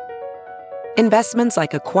 Investments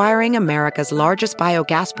like acquiring America's largest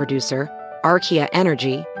biogas producer, Archaea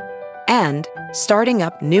Energy, and starting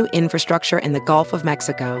up new infrastructure in the Gulf of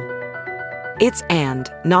Mexico. It's and,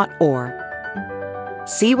 not or.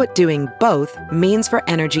 See what doing both means for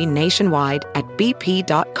energy nationwide at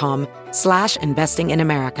bp.com/investing in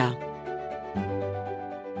America.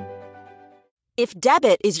 If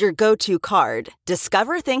debit is your go-to card,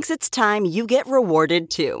 Discover thinks it's time you get rewarded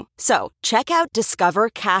too. So, check out Discover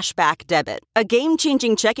Cashback Debit, a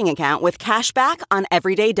game-changing checking account with cashback on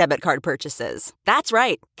everyday debit card purchases. That's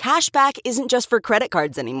right, cashback isn't just for credit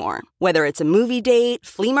cards anymore. Whether it's a movie date,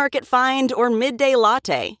 flea market find, or midday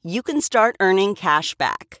latte, you can start earning cash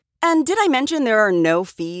back. And did I mention there are no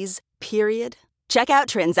fees, period? Check out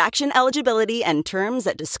transaction eligibility and terms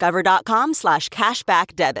at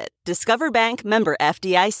discover.com/cashbackdebit. Discover Bank, member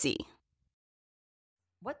FDIC.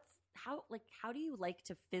 How do you like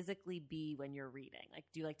to physically be when you're reading? Like,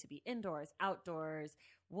 do you like to be indoors, outdoors,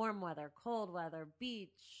 warm weather, cold weather,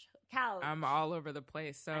 beach, couch? I'm all over the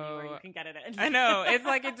place. So anywhere you can get it in. I know. It's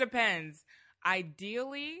like, it depends.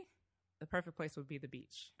 Ideally, the perfect place would be the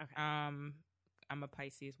beach. Okay. I'm a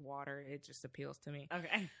Pisces, water. It just appeals to me.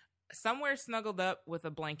 Okay. Somewhere snuggled up with a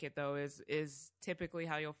blanket, though, is typically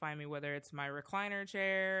how you'll find me, whether it's my recliner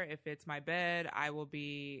chair, if it's my bed, I will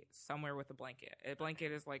be somewhere with a blanket. A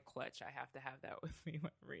blanket is like clutch. I have to have that with me when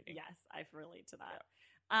I'm reading. Yes, I relate to that.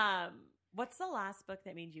 Yeah. What's the last book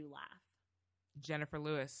that made you laugh? Jennifer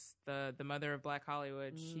Lewis, the mother of Black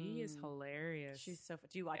Hollywood. She is hilarious. She's so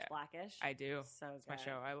Do you watch Blackish? I do. So good. It's my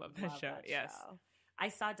show. I love that show. Yes. Show. I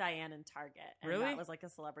saw Diane in Target, and really? That was like a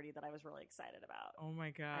celebrity that I was really excited about. Oh my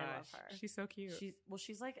gosh. I love her. She's so cute.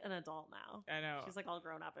 She's like an adult now. I know. She's like all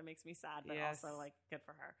grown up. It makes me sad, but also like good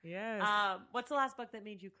for her. Yes. What's the last book that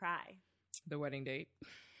made you cry? The Wedding Date.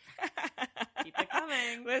 Keep it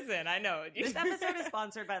coming. Listen, I know. This episode is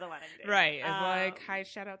sponsored by The Wedding Date. Right. It's hi,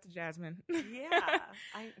 shout out to Jasmine. Yeah.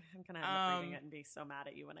 I'm going to end up reading it and be so mad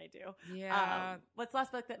at you when I do. Yeah. What's the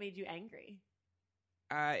last book that made you angry?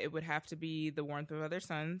 It would have to be The Warmth of Other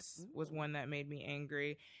Suns. Was one that made me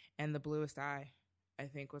angry. And The Bluest Eye, I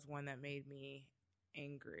think, was one that made me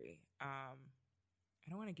angry. I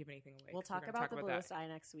don't want to give anything away. We'll talk about The Bluest Eye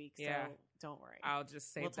next week, so don't worry. I'll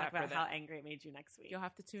just say we'll talk about how angry it made you next week. You'll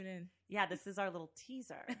have to tune in. Yeah, this is our little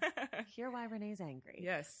teaser. Hear why Renee's angry.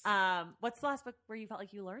 Yes. What's the last book where you felt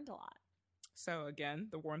like you learned a lot? So again,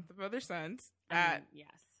 The Warmth of Other Suns.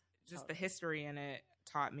 Yes. Just the history in it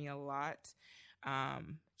taught me a lot.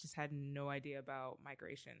 Just had no idea about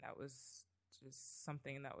migration. That was just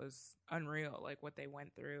something that was unreal, like what they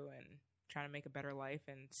went through and trying to make a better life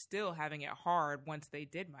and still having it hard once they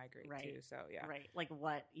did migrate too. So yeah. Right. Like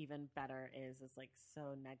what even better is like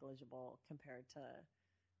so negligible compared to,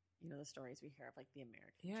 you know, the stories we hear of like the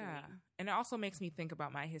American dream. And it also makes me think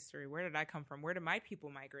about my history. Where did I come from? Where did my people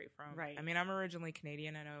migrate from? Right. I mean, I'm originally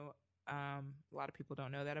Canadian. I know a lot of people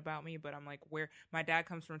don't know that about me, but I'm like, where my dad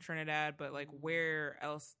comes from Trinidad, but like where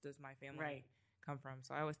else does my family come from?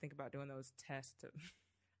 So I always think about doing those tests to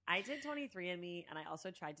I did 23andMe, and I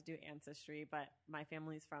also tried to do Ancestry, but my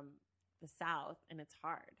family's from the South, and it's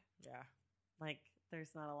hard. Yeah. Like, there's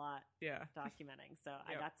not a lot documenting, so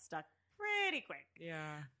I got stuck pretty quick.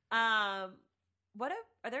 Yeah. Are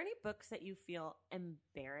there any books that you feel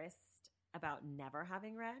embarrassed about never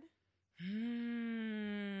having read?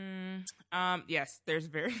 Yes,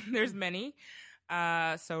 there's many.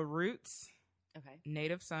 So Roots, okay,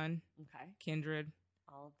 Native Son, okay, Kindred,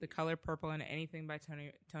 all of The Color Purple, and anything by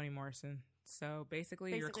Toni Morrison. So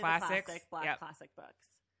basically your the classics, classic black classic books.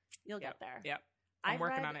 You'll get there. Yep. I'm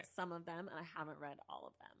working on it. Some of them, and I haven't read all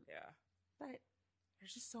of them. Yeah. But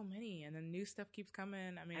there's just so many, and then new stuff keeps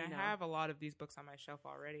coming. I mean, I know. have a lot of these books on my shelf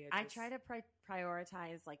already. I try to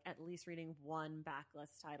prioritize, like, at least reading one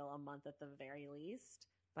backlist title a month at the very least,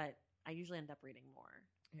 but I usually end up reading more.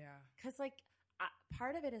 Yeah. Because, like,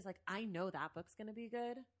 part of it is, like, I know that book's going to be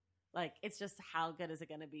good. Like, it's just how good is it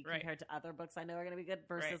going to be compared to other books I know are going to be good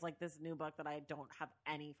versus, like, this new book that I don't have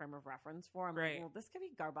any frame of reference for. I'm like, well, this could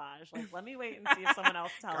be garbage. Like, let me wait and see if someone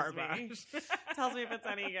else tells me if it's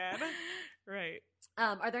any good. Right.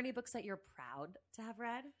 Are there any books that you're proud to have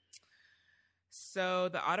read? So,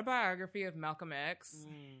 the autobiography of Malcolm X.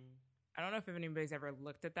 I don't know if anybody's ever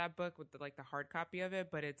looked at that book with the hard copy of it,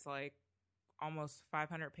 but it's like almost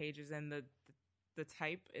 500 pages, and the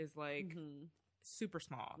type is like super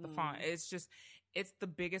small. The font, it's the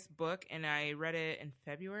biggest book, and I read it in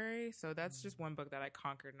February, so that's just one book that I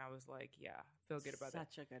conquered, and I was like, yeah, feel good about that.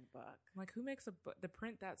 Such a good book. I'm like, who makes the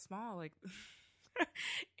print that small? Like,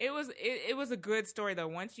 it was a good story though.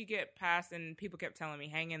 Once you get past, and people kept telling me,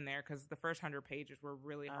 hang in there, because the first 100 pages were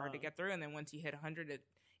really hard to get through, and then once you hit 100,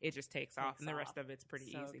 it just takes off, and the rest of it's pretty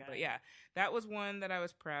easy. Good. But yeah, that was one that I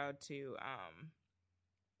was proud to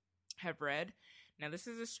have read. Now, this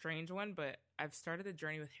is a strange one, but I've started the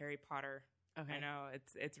journey with Harry Potter. Okay. I know,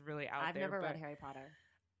 it's really out there. I've never read Harry Potter.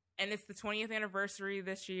 And it's the 20th anniversary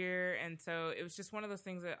this year, and so it was just one of those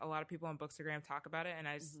things that a lot of people on Bookstagram talk about it, and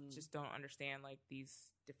I just don't understand, like, these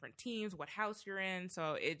different teams, what house you're in.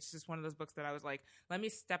 So it's just one of those books that I was like, let me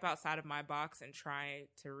step outside of my box and try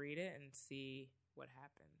to read it and see what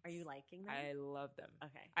happens. Are you liking them? I love them.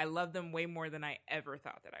 Okay. I love them way more than I ever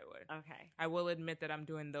thought that I would. Okay. I will admit that I'm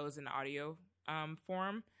doing those in audio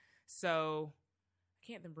form. So I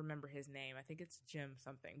can't remember his name. I think it's Jim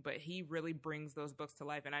something, but he really brings those books to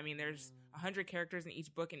life. And I mean, there's 100 characters in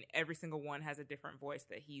each book, and every single one has a different voice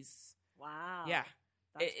that he's. Wow. Yeah.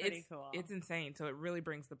 That's pretty cool. It's insane. So it really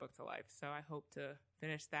brings the book to life. So I hope to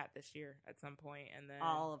finish that this year at some point, and then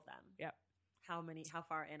all of them. Yep. How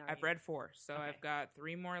far in are you? I've read 4, so okay. I've got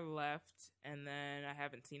 3 more left, and then I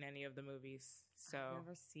haven't seen any of the movies. So I've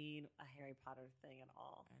never seen a Harry Potter thing at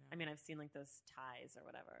all. I mean, I've seen like those ties or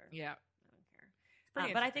whatever. Yeah. I don't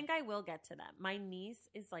care. But I think I will get to them. My niece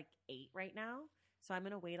is like 8 right now, so I'm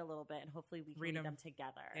going to wait a little bit, and hopefully we can read them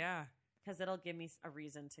together. Yeah. Because it'll give me a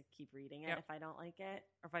reason to keep reading it if I don't like it,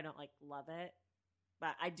 or if I don't like love it.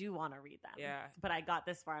 But I do want to read them. Yeah. But I got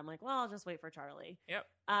this far. I'm like, well, I'll just wait for Charlie. Yep.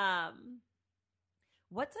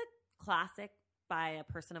 What's a classic by a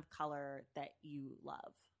person of color that you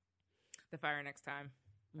love? The Fire Next Time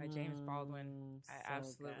by James Baldwin. I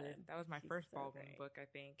absolutely good. That was my first Baldwin book, I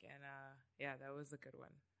think, and yeah, that was a good one.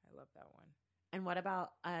 I love that one. And what about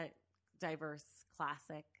a diverse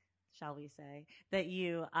classic, shall we say, that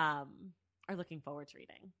you are looking forward to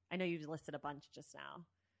reading? I know you listed a bunch just now.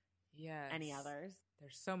 Yes. Any others?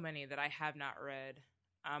 There's so many that I have not read,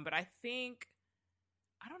 but I think,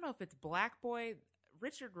 I don't know if it's Black Boy,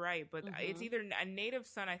 Richard Wright, but it's either a Native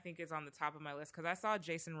Son, I think, is on the top of my list, because I saw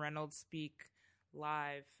Jason Reynolds speak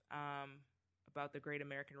live about The Great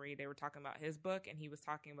American Read. They were talking about his book, and he was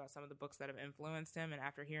talking about some of the books that have influenced him, and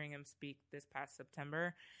after hearing him speak this past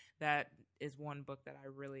September, that is one book that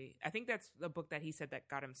I think that's the book that he said that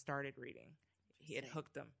got him started reading. It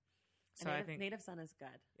hooked him. So I think Native Son is good.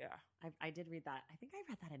 Yeah. I did read that. I think I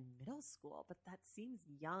read that in middle school, but that seems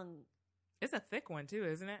young. It's a thick one too,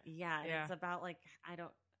 isn't it? Yeah. It's about like,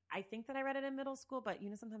 I think that I read it in middle school, but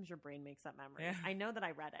sometimes your brain makes up memories. Yeah. I know that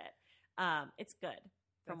I read it. It's good.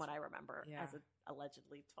 from what I remember as an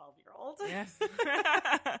allegedly 12-year-old. Yes.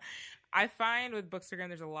 I find with Bookstagram,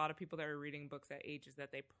 there's a lot of people that are reading books at ages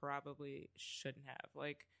that they probably shouldn't have.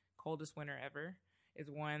 Like Coldest Winter Ever is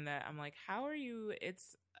one that I'm like, how are you?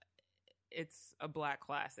 It's a Black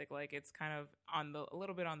classic. Like it's kind of a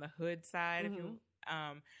little bit on the hood side, if you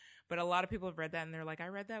but a lot of people have read that and they're like, I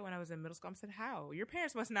read that when I was in middle school. I said, how? Your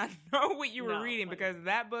parents must not know what you were reading, because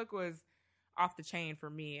that book was off the chain for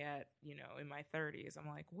me at, in my 30s. I'm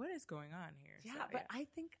like, what is going on here? Yeah, so, but I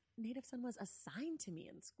think Native Son was assigned to me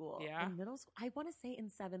in school. Yeah. In middle school. I want to say in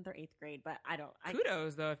 7th or 8th grade, but I don't.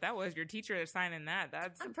 Kudos, though. If that was your teacher assigning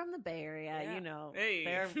that's... I'm from the Bay Area,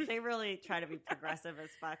 Hey. They really try to be progressive as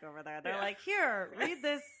fuck over there. They're like, here, read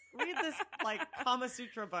this like Kama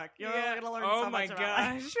Sutra book. You're going to learn so much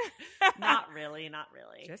about life. Not really.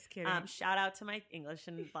 Just kidding. Shout out to my English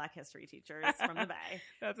and Black history teachers from the Bay.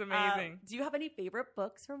 That's amazing. Do you have any favorite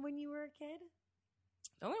books from when you were a kid?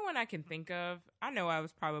 The only one I can think of, I know I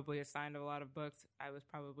was probably assigned a lot of books. I was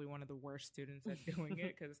probably one of the worst students at doing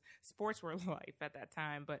it because sports were life at that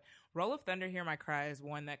time. But Roll of Thunder, Hear My Cry is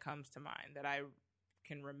one that comes to mind that I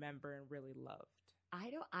can remember and really loved.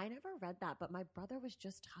 I never read that, but my brother was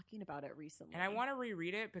just talking about it recently. And I want to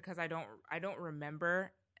reread it because I don't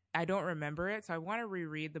remember it. So I want to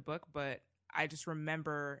reread the book, but I just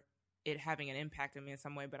remember it having an impact on me in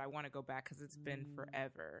some way. But I want to go back because it's been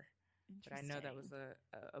forever. But I know that was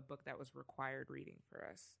a book that was required reading for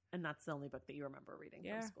us. And that's the only book that you remember reading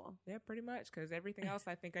from school? Yeah, pretty much. Because everything else,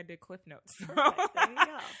 I think I did Cliff Notes. Perfect. There you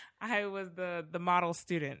go. I was the model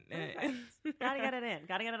student. Gotta get it in.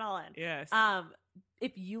 Gotta get it all in. Yes.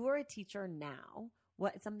 If you were a teacher now,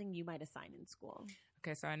 what's something you might assign in school?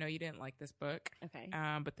 Okay, so I know you didn't like this book. Okay.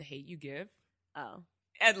 But The Hate You Give. Oh.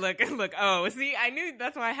 And look. Oh, see, I knew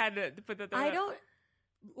that's why I had to put that there.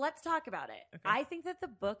 Let's talk about it. Okay. I think that the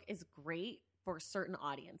book is great for certain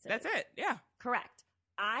audiences. That's it. Yeah. Correct.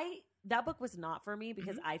 That book was not for me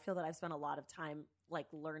because I feel that I've spent a lot of time like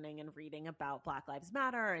learning and reading about Black Lives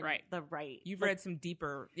Matter and the right. You've read some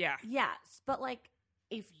deeper. Yeah. Yes. But like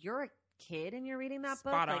if you're a kid and you're reading that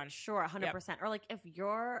book, like sure, 100%. Yep. Or like if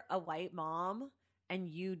you're a white mom and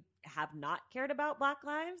you have not cared about Black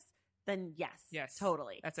lives, then yes,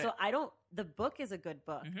 totally. That's so it. The book is a good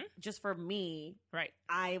book. Just for me, right?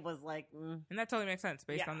 I was like, and that totally makes sense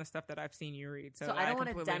based on the stuff that I've seen you read. So I don't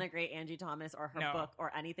want to denigrate Angie Thomas or her book or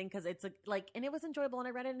anything because it's and it was enjoyable and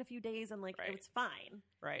I read it in a few days and it was fine.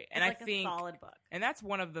 Right, and I think a solid book. And that's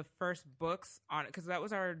one of the first books on it because that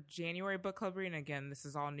was our January book club reading. Again, this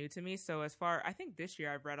is all new to me. So I think this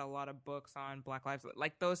year I've read a lot of books on Black Lives,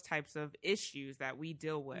 like those types of issues that we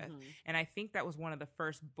deal with, and I think that was one of the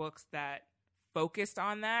first books that focused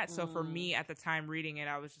on that. So for me at the time reading it,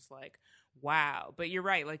 I was just like, wow. But you're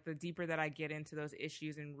right. Like the deeper that I get into those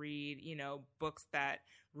issues and read, books that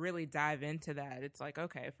really dive into that, it's like,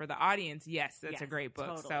 okay, for the audience, yes, that's a great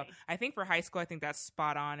book. Totally. So I think for high school, I think that's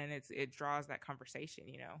spot on and it draws that conversation,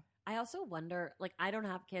 I also wonder, like I don't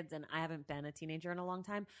have kids and I haven't been a teenager in a long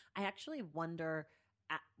time. I actually wonder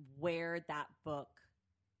where that book,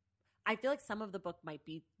 I feel like some of the book might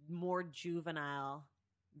be more juvenile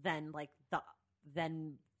than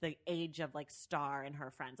the age of like Star and her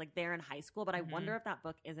friends. Like they're in high school, but I wonder if that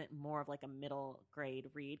book isn't more of like a middle grade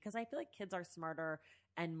read because I feel like kids are smarter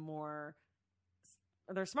and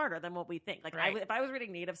they're smarter than what we think. Like if I was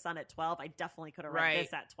reading Native Son at 12, I definitely could have read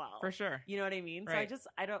this at 12. For sure. You know what I mean? Right.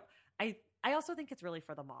 So I also think it's really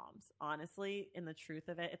for the moms, honestly, in the truth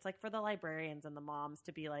of it. It's like for the librarians and the moms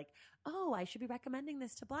to be like, oh, I should be recommending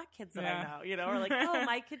this to Black kids that I know, or like, oh,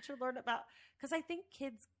 my kid should learn about, because I think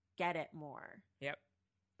kids get it more. Yep.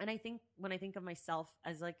 And I think when I think of myself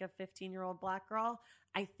as like a 15-year-old Black girl,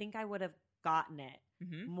 I think I would have gotten it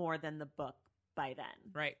more than the book by then.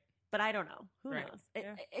 Right. But I don't know. Who knows?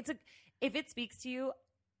 If it speaks to you,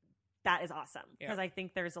 that is awesome because I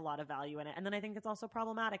think there's a lot of value in it. And then I think it's also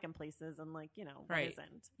problematic in places and like, what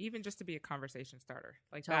isn't. Even just to be a conversation starter.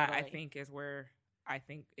 Like totally. That I think is where I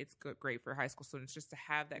think it's great for high school students just to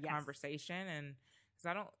have that conversation. And because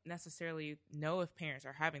I don't necessarily know if parents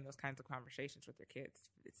are having those kinds of conversations with their kids.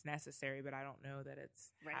 It's necessary, but I don't know that it's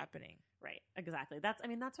happening. Right. Exactly. That's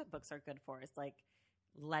what books are good for. It's like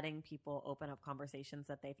letting people open up conversations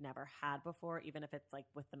that they've never had before, even if it's like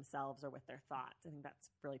with themselves or with their thoughts. I think that's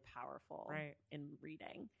really powerful in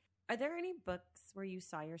reading. Are there any books where you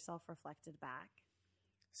saw yourself reflected back?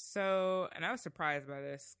 So, and I was surprised by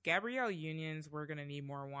this. Gabrielle Union's We're Gonna Need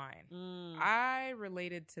More Wine. I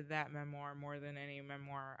related to that memoir more than any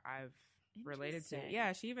memoir I've related to.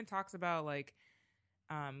 Yeah, she even talks about like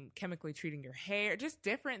chemically treating your hair, just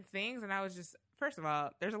different things. And I was just, first of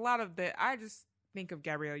all, there's a lot of that. think of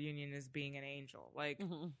Gabrielle Union as being an angel, like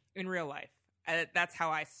in real life. That's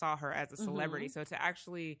how I saw her as a celebrity. So to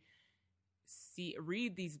actually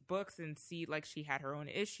read these books and see like she had her own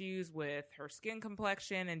issues with her skin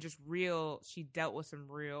complexion and just she dealt with some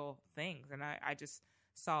real things. And I just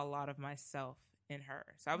saw a lot of myself in her.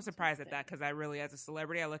 So I was surprised at that because I really, as a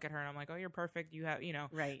celebrity, I look at her and I'm like, oh, you're perfect. You have,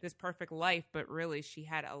 this perfect life. But really, she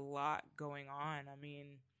had a lot going on. I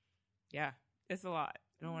mean, yeah, it's a lot.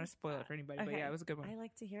 I don't want to spoil it for anybody, but yeah, it was a good one. I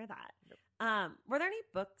like to hear that. Yep. Were there any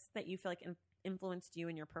books that you feel like influenced you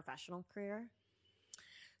in your professional career?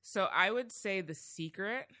 So I would say The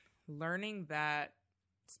Secret, learning that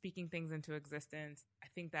speaking things into existence, I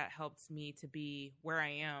think that helps me to be where I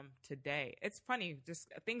am today. It's funny,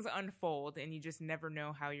 just things unfold and you just never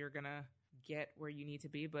know how you're going to get where you need to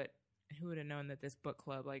be. But who would have known that this book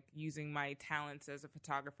club, like using my talents as a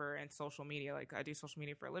photographer and social media, like I do social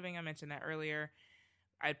media for a living. I mentioned that earlier.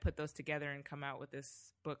 I'd put those together and come out with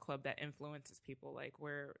this book club that influences people, like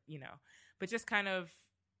where, but just kind of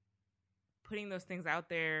putting those things out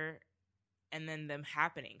there and then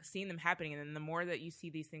seeing them happening. And then the more that you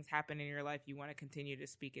see these things happen in your life, you want to continue to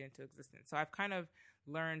speak it into existence. So I've kind of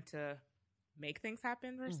learned to make things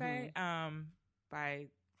happen, per se, by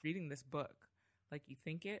reading this book. Like you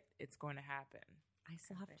think it's going to happen. I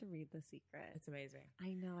still have to read The Secret. It's amazing.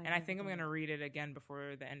 I know. And I think I'm going to read it again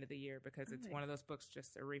before the end of the year because it's one of those books,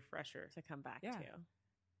 just a refresher. To come back to.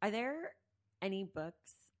 Are there any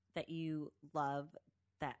books that you love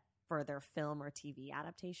that for their film or TV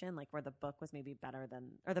adaptation, like where the book was maybe better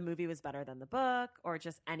than, or the movie was better than the book, or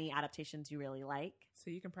just any adaptations you really like? So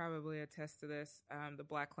you can probably attest to this. The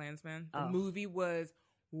Black Klansman. The movie was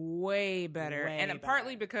way better.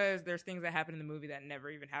 Partly because there's things that happen in the movie that never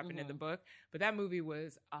even happened in the book. But that movie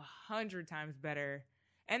was 100 times better.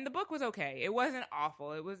 And the book was okay. It wasn't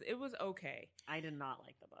awful. It was okay. I did not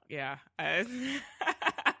like the book. Yeah.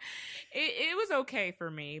 It was okay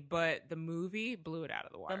for me, but the movie blew it out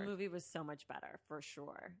of the water. The movie was so much better, for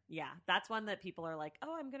sure. Yeah, that's one that people are like,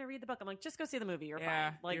 oh, I'm going to read the book. I'm like, just go see the movie. You're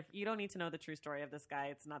fine. Like, you don't need to know the true story of this guy.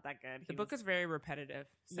 It's not that good. The book is very repetitive.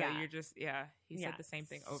 So you're just, he said the same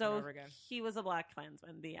thing over and over again. He was a Black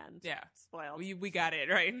Klansman, the end. Yeah. Spoiled. We got it,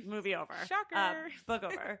 right? Movie over. Shocker. Book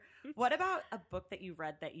over. What about a book that you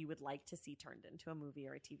read that you would like to see turned into a movie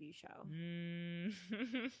or a TV show?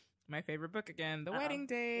 My favorite book again, The Wedding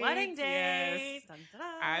Date. Wedding Date. Yes. Dun, dun,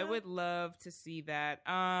 dun. I would love to see that.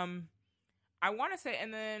 I want to say,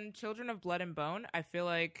 and then Children of Blood and Bone. I feel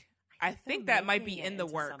like I think that might be in the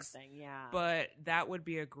works. Yeah. But that would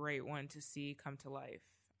be a great one to see come to life.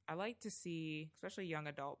 I like to see, especially young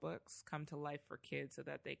adult books, come to life for kids so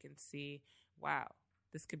that they can see, wow,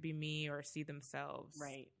 this could be me, or see themselves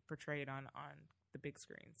portrayed on the big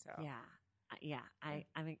screen. So yeah,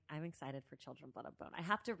 I'm excited for Children, Blood and Bone. I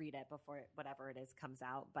have to read it before whatever it is comes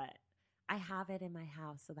out, but I have it in my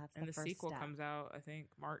house, so that's the first step. And the sequel comes out, I think,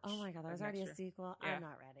 March. Oh my God, there's already a sequel? Yeah. I'm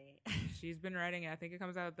not ready. She's been writing it. I think it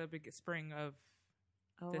comes out the big spring of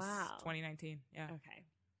 2019. Yeah.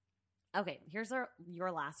 Okay, here's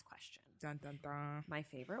your last question. Dun, dun, dun. My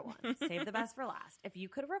favorite one. Save the best for last. If you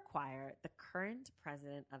could require the current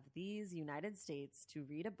president of these United States to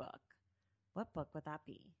read a book, what book would that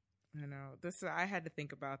be? I know. I had to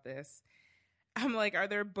think about this. I'm like, are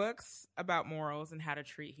there books about morals and how to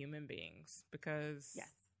treat human beings? Because yes,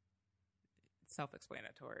 it's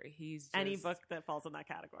self-explanatory. Any book that falls in that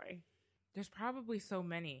category. There's probably so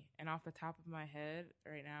many, and off the top of my head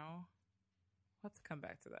right now, let's come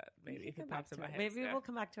back to that. Maybe if it pops in my head. Maybe we'll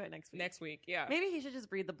come back to it next week. Next week, yeah. Maybe he should just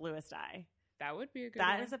read The Bluest Eye. That would be a good one.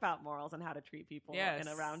 That is about morals and how to treat people in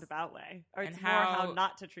a roundabout way. Or it's how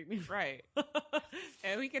not to treat people. Right.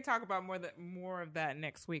 And we can talk about more of that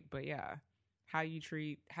next week. But yeah, how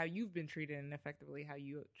you've been treated, and effectively how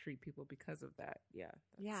you treat people because of that. Yeah.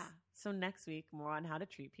 Yeah. So next week, more on how to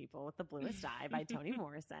treat people with The Bluest Eye by Toni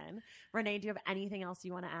Morrison. Renee, do you have anything else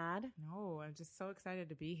you want to add? No, I'm just so excited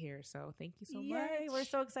to be here. So thank you so much. Yay, we're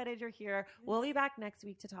so excited you're here. We'll be back next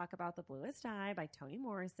week to talk about The Bluest Eye by Toni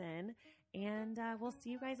Morrison. And we'll see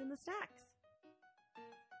you guys in the stacks.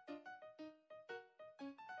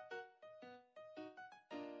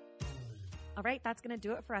 All right, that's going to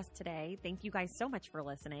do it for us today. Thank you guys so much for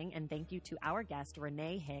listening, and thank you to our guest,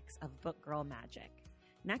 Renee Hicks of Book Girl Magic.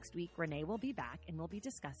 Next week, Renee will be back, and we'll be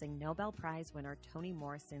discussing Nobel Prize winner Toni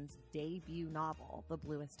Morrison's debut novel, The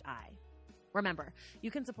Bluest Eye. Remember,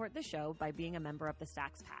 you can support the show by being a member of the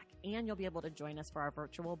Stacks Pack, and you'll be able to join us for our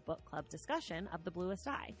virtual book club discussion of The Bluest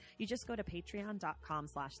Eye. You just go to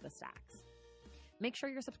patreon.com/thestacks. Make sure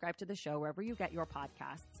you're subscribed to the show wherever you get your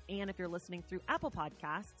podcasts. And if you're listening through Apple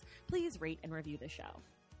Podcasts, please rate and review the show.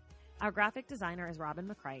 Our graphic designer is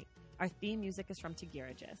Robin McCright. Our theme music is from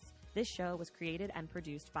Tegirigis. This show was created and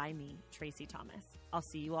produced by me, Tracy Thomas. I'll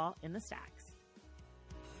see you all in the stacks.